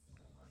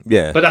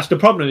 Yeah. But that's the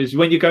problem, is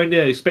when you go in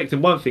there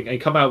expecting one thing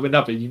and come out with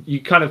another,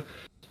 you kind of,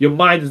 your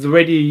mind is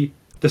already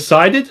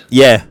decided.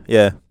 Yeah.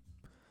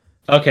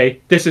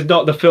 Okay, this is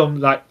not the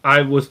film like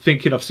I was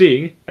thinking of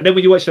seeing. And then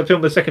when you watch the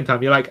film the second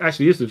time, you're like,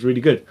 actually, this is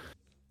really good.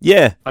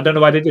 Yeah. I don't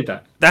know why they did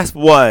that. That's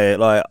why,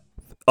 like,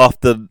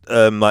 after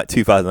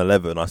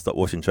 2011, I stopped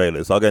watching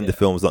trailers. So I go into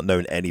films not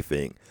knowing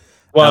anything.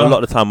 Well, and a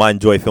lot of the time I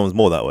enjoy films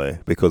more that way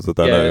because I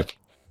don't know.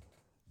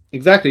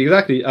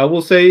 Exactly. I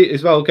will say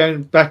as well,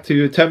 going back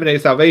to Terminator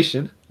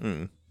Salvation,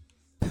 and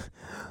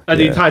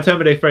the entire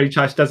Terminator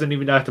franchise doesn't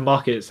even know how to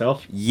market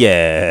itself.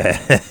 Yeah.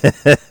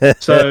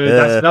 So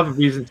that's another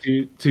reason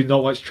to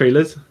not watch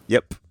trailers.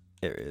 Yep,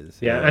 there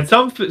is. Yeah, and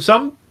some films,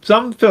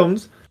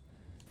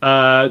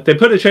 they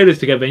put the trailers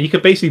together, and you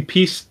can basically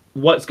piece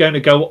what's going to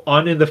go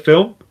on in the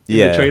film in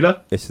the trailer.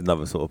 It's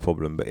another sort of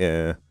problem, but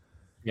yeah,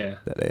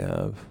 that they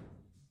have.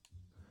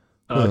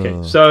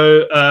 Okay,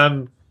 so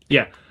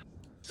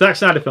Zack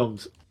Snyder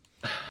films,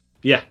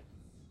 yeah,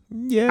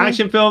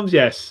 action films,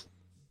 yes,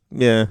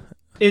 yeah,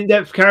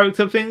 in-depth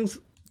character things,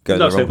 go to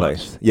not the wrong so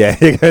place. much. Yeah,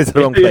 it goes to the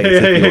wrong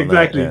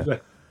place.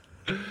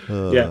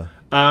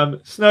 Exactly.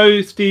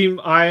 Snow, Steam,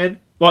 Iron.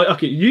 Well,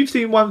 okay, you've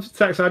seen one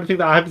Zack Snyder thing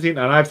that I haven't seen,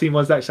 and I've seen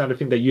one Zack Snyder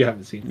thing that you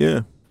haven't seen.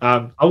 Yeah.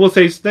 I will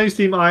say Snow,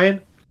 Steam,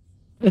 Iron.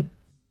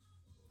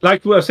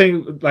 Like what I was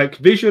saying, like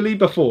visually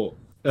before,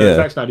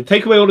 Zack Snyder,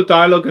 take away all the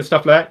dialogue and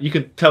stuff like that, you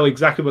can tell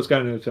exactly what's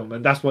going on in the film,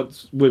 and that's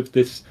what's with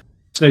this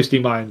Snow,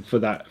 Steam, Iron for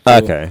that.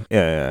 Okay.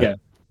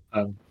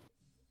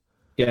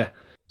 Yeah.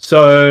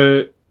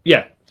 So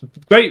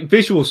great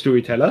visual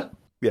storyteller.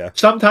 Yeah.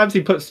 Sometimes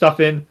he puts stuff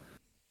in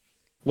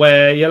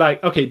where you're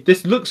like, okay,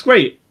 this looks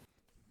great,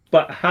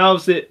 but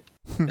how's it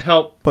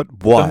help? But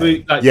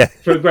why?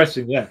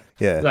 Progressing. Yeah.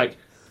 Like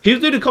he'll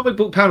do the comic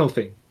book panel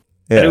thing,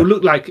 and it'll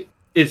look like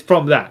it's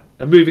from that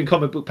a moving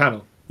comic book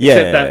panel.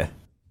 Yeah.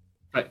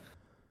 Like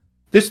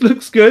this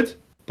looks good,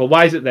 but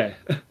why is it there?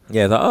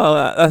 Yeah, it's like,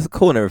 oh, that's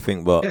cool and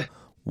everything, but Yeah.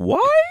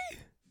 why?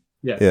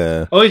 Yeah.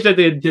 Yeah. I always said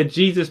the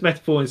Jesus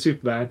metaphor in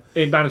Superman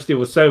in Man of Steel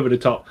was so over the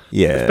top.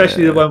 Yeah.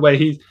 Especially the one where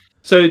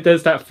so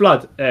there's that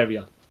flood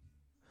area.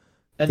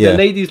 And the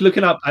lady's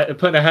looking up,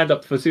 putting her hand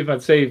up for Superman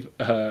to save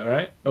her,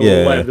 right? Or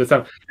whatever the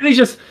time. And he's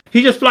just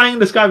flying in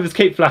the sky with his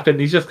cape flapping.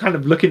 And he's just kind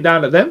of looking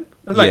down at them.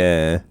 I was like,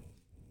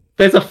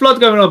 there's a flood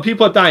going on.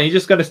 People are dying. You're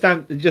just gonna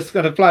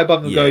fly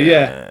above and go,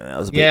 that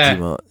was a bit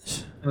too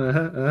much.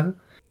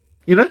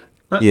 You know?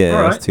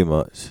 That's too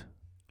much.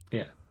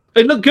 Yeah,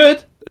 it looked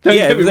good.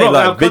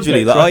 Like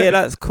visually, like, oh yeah,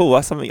 that's cool.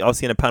 That's something I've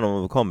seen a panel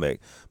of a comic.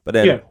 But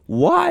then,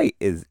 why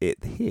is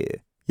it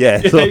here?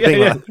 Yeah, sort of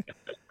thing.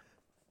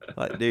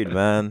 Like, dude,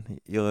 man,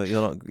 you're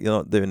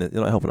not doing it.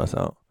 You're not helping us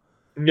out.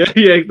 Yeah,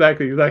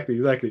 exactly.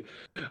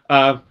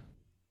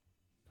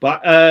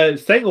 But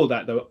saying all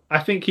that though, I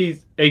think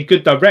he's a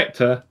good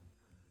director.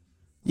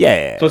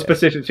 Yeah. For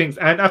specific things,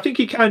 and I think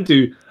he can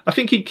do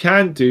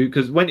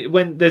because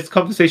when there's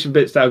conversation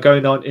bits that are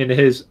going on in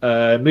his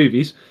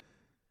movies,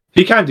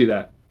 he can do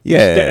that.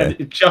 Yeah.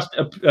 Just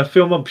a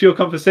film on pure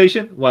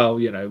conversation. Well,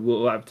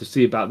 we'll have to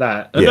see about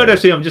that. I'm not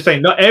necessarily. I'm just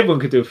saying, not everyone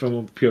could do a film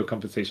on pure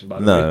conversation. By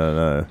the way,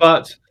 no.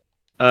 But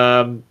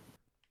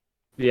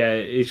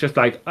it's just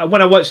like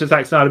when I watch the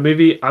Zack Snyder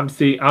movie,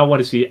 I want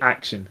to see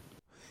action.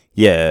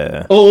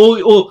 Yeah.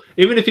 Or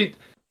even if it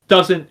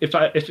doesn't, if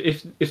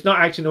it's not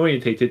action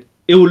orientated,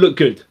 it will look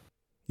good.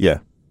 Yeah.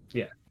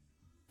 Yeah.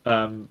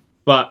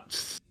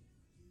 But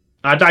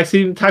I'd like to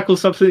see him tackle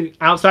something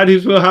outside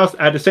his wheelhouse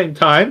at the same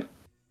time.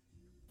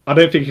 I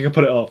don't think he can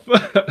put it off.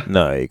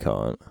 No, he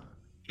can't.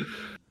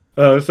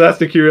 So that's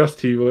the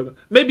curiosity.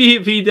 Maybe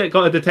if he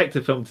got a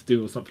detective film to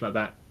do or something like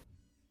that.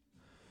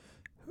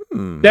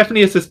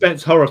 Definitely a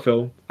suspense horror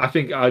film. I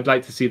think I'd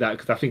like to see that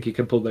because I think he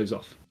can pull those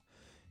off.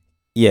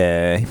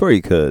 Yeah, he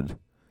probably could.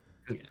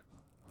 Yeah.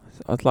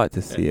 I'd like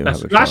to see him. A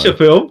slasher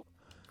film.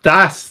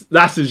 That's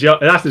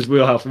his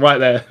wheelhouse right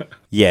there.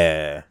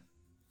 Yeah.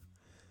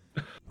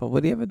 But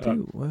what do you ever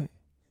do? Wait.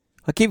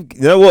 You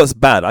know what's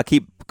bad? I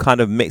keep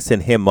kind of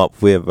mixing him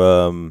up with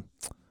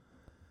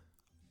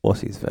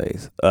what's his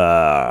face?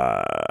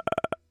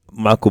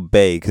 Michael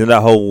Bay, because in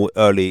that whole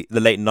late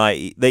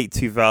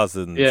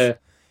 2000s,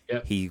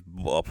 he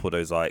brought up all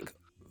those like.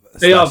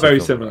 They are very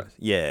similar.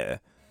 Yeah.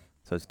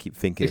 So I just keep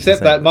thinking.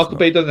 Except that Michael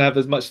Bay doesn't have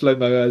as much slow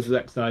mo as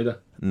Zack Snyder.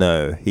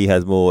 No, he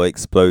has more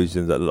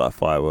explosions that look like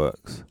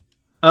fireworks.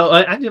 Oh,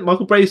 and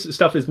Michael Bay's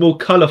stuff is more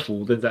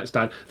colourful than Zack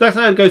Snyder. Zack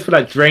Snyder goes for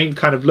that drained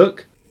kind of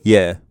look.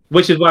 Yeah.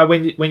 Which is why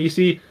when you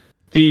see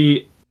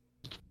the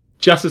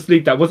Justice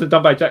League that wasn't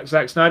done by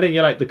Zack Snyder,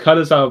 you're like, the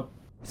colours are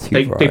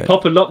they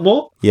pop a lot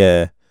more.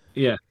 Yeah.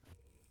 Yeah.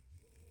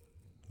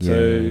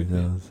 So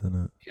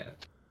yeah.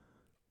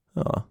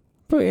 Oh,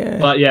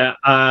 but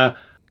yeah.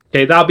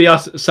 Okay, that'll be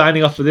us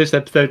signing off for this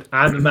episode.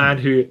 I'm the man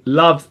who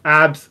loves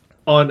abs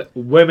on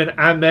women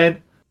and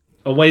men.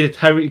 On way to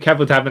Henry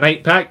Cavill to have an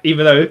 8-pack,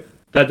 even though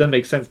that doesn't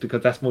make sense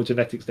because that's more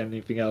genetics than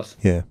anything else.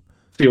 Yeah.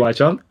 See why,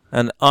 John?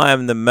 And I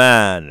am the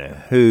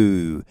man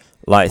who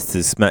likes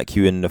to smack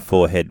you in the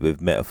forehead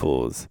with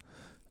metaphors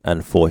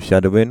and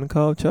foreshadowing,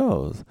 Carl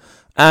Charles.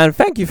 And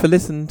thank you for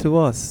listening to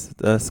us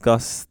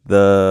discuss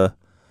the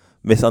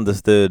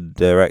misunderstood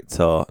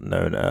director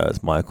known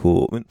as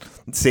Michael.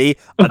 See,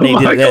 I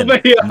needed it then. I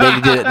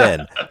nearly did it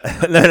then.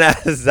 Known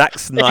as Zack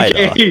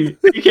Snyder.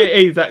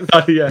 AKA Zack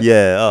Snyder, yeah.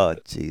 Yeah, oh,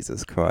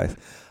 Jesus Christ.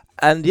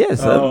 And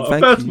yes,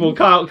 first of all,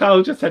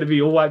 Carl just said to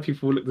me all white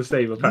people look the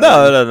same.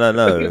 Apparently.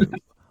 No.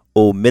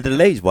 All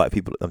middle-aged white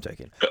people. I'm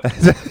joking.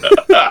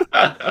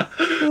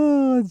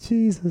 Oh,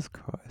 Jesus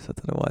Christ. I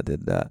don't know why I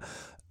did that.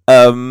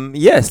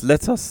 Yes,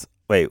 let us...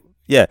 Wait,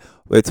 yeah,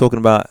 we're talking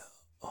about...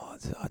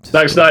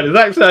 Zack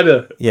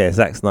Snyder. Yeah,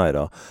 Zack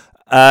Snyder.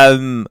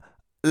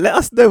 Let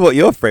us know what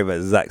your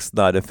favourite Zack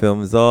Snyder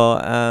films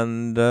are,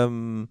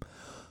 and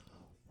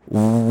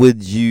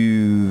would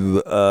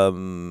you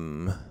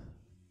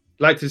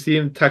like to see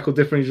him tackle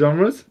different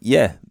genres?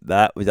 Yeah,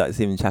 would you like to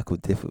see him tackle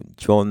different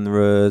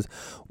genres?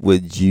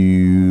 Would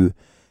you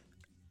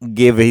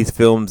give his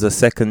films a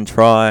second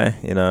try?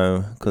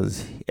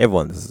 Because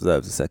everyone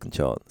deserves a second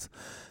chance.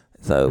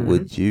 So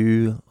would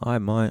you? I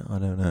might. I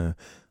don't know.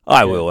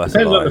 I will. That's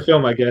depends on the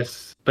film, I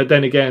guess. But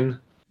then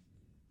again,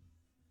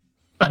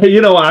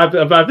 you know what?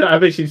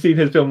 I've actually seen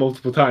his film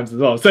multiple times as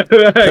well. So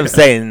I'm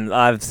saying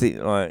I've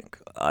seen I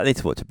need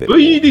to watch a bit. Well,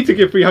 more. You need to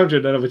give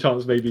 300 another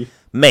chance, maybe.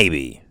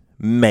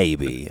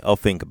 Maybe I'll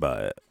think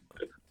about it.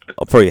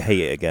 I'll probably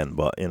hate it again,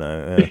 but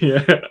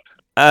Yeah.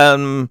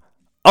 I'll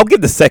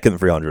give the second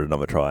 300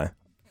 another try.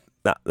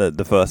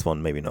 The first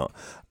one, maybe not.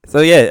 So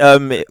yeah,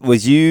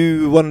 was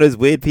you one of those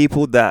weird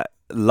people that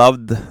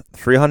loved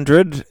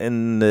 300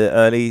 in the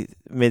early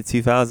mid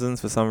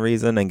 2000s for some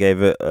reason and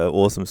gave it an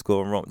awesome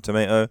score on Rotten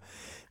Tomato?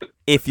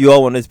 If you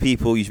are one of those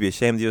people, you should be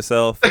ashamed of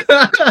yourself.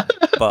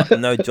 But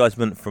no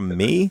judgment from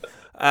me.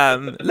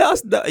 Let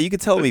us know. You can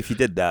tell me if you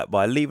did that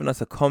by leaving us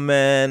a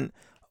comment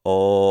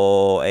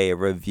or a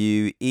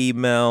review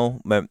email.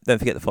 Don't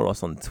forget to follow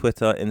us on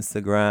Twitter,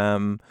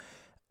 Instagram,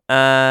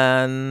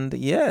 And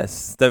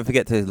yes, don't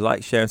forget to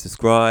like, share, and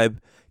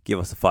subscribe. Give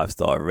us a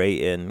 5-star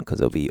rating because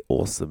it'll be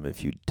awesome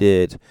if you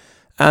did.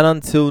 And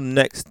until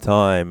next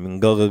time,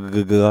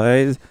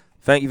 guys,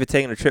 thank you for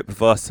taking a trip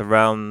with us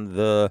around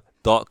the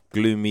dark,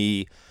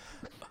 gloomy,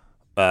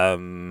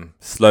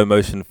 slow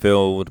motion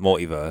filled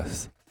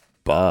multiverse.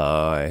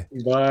 Bye.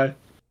 Bye.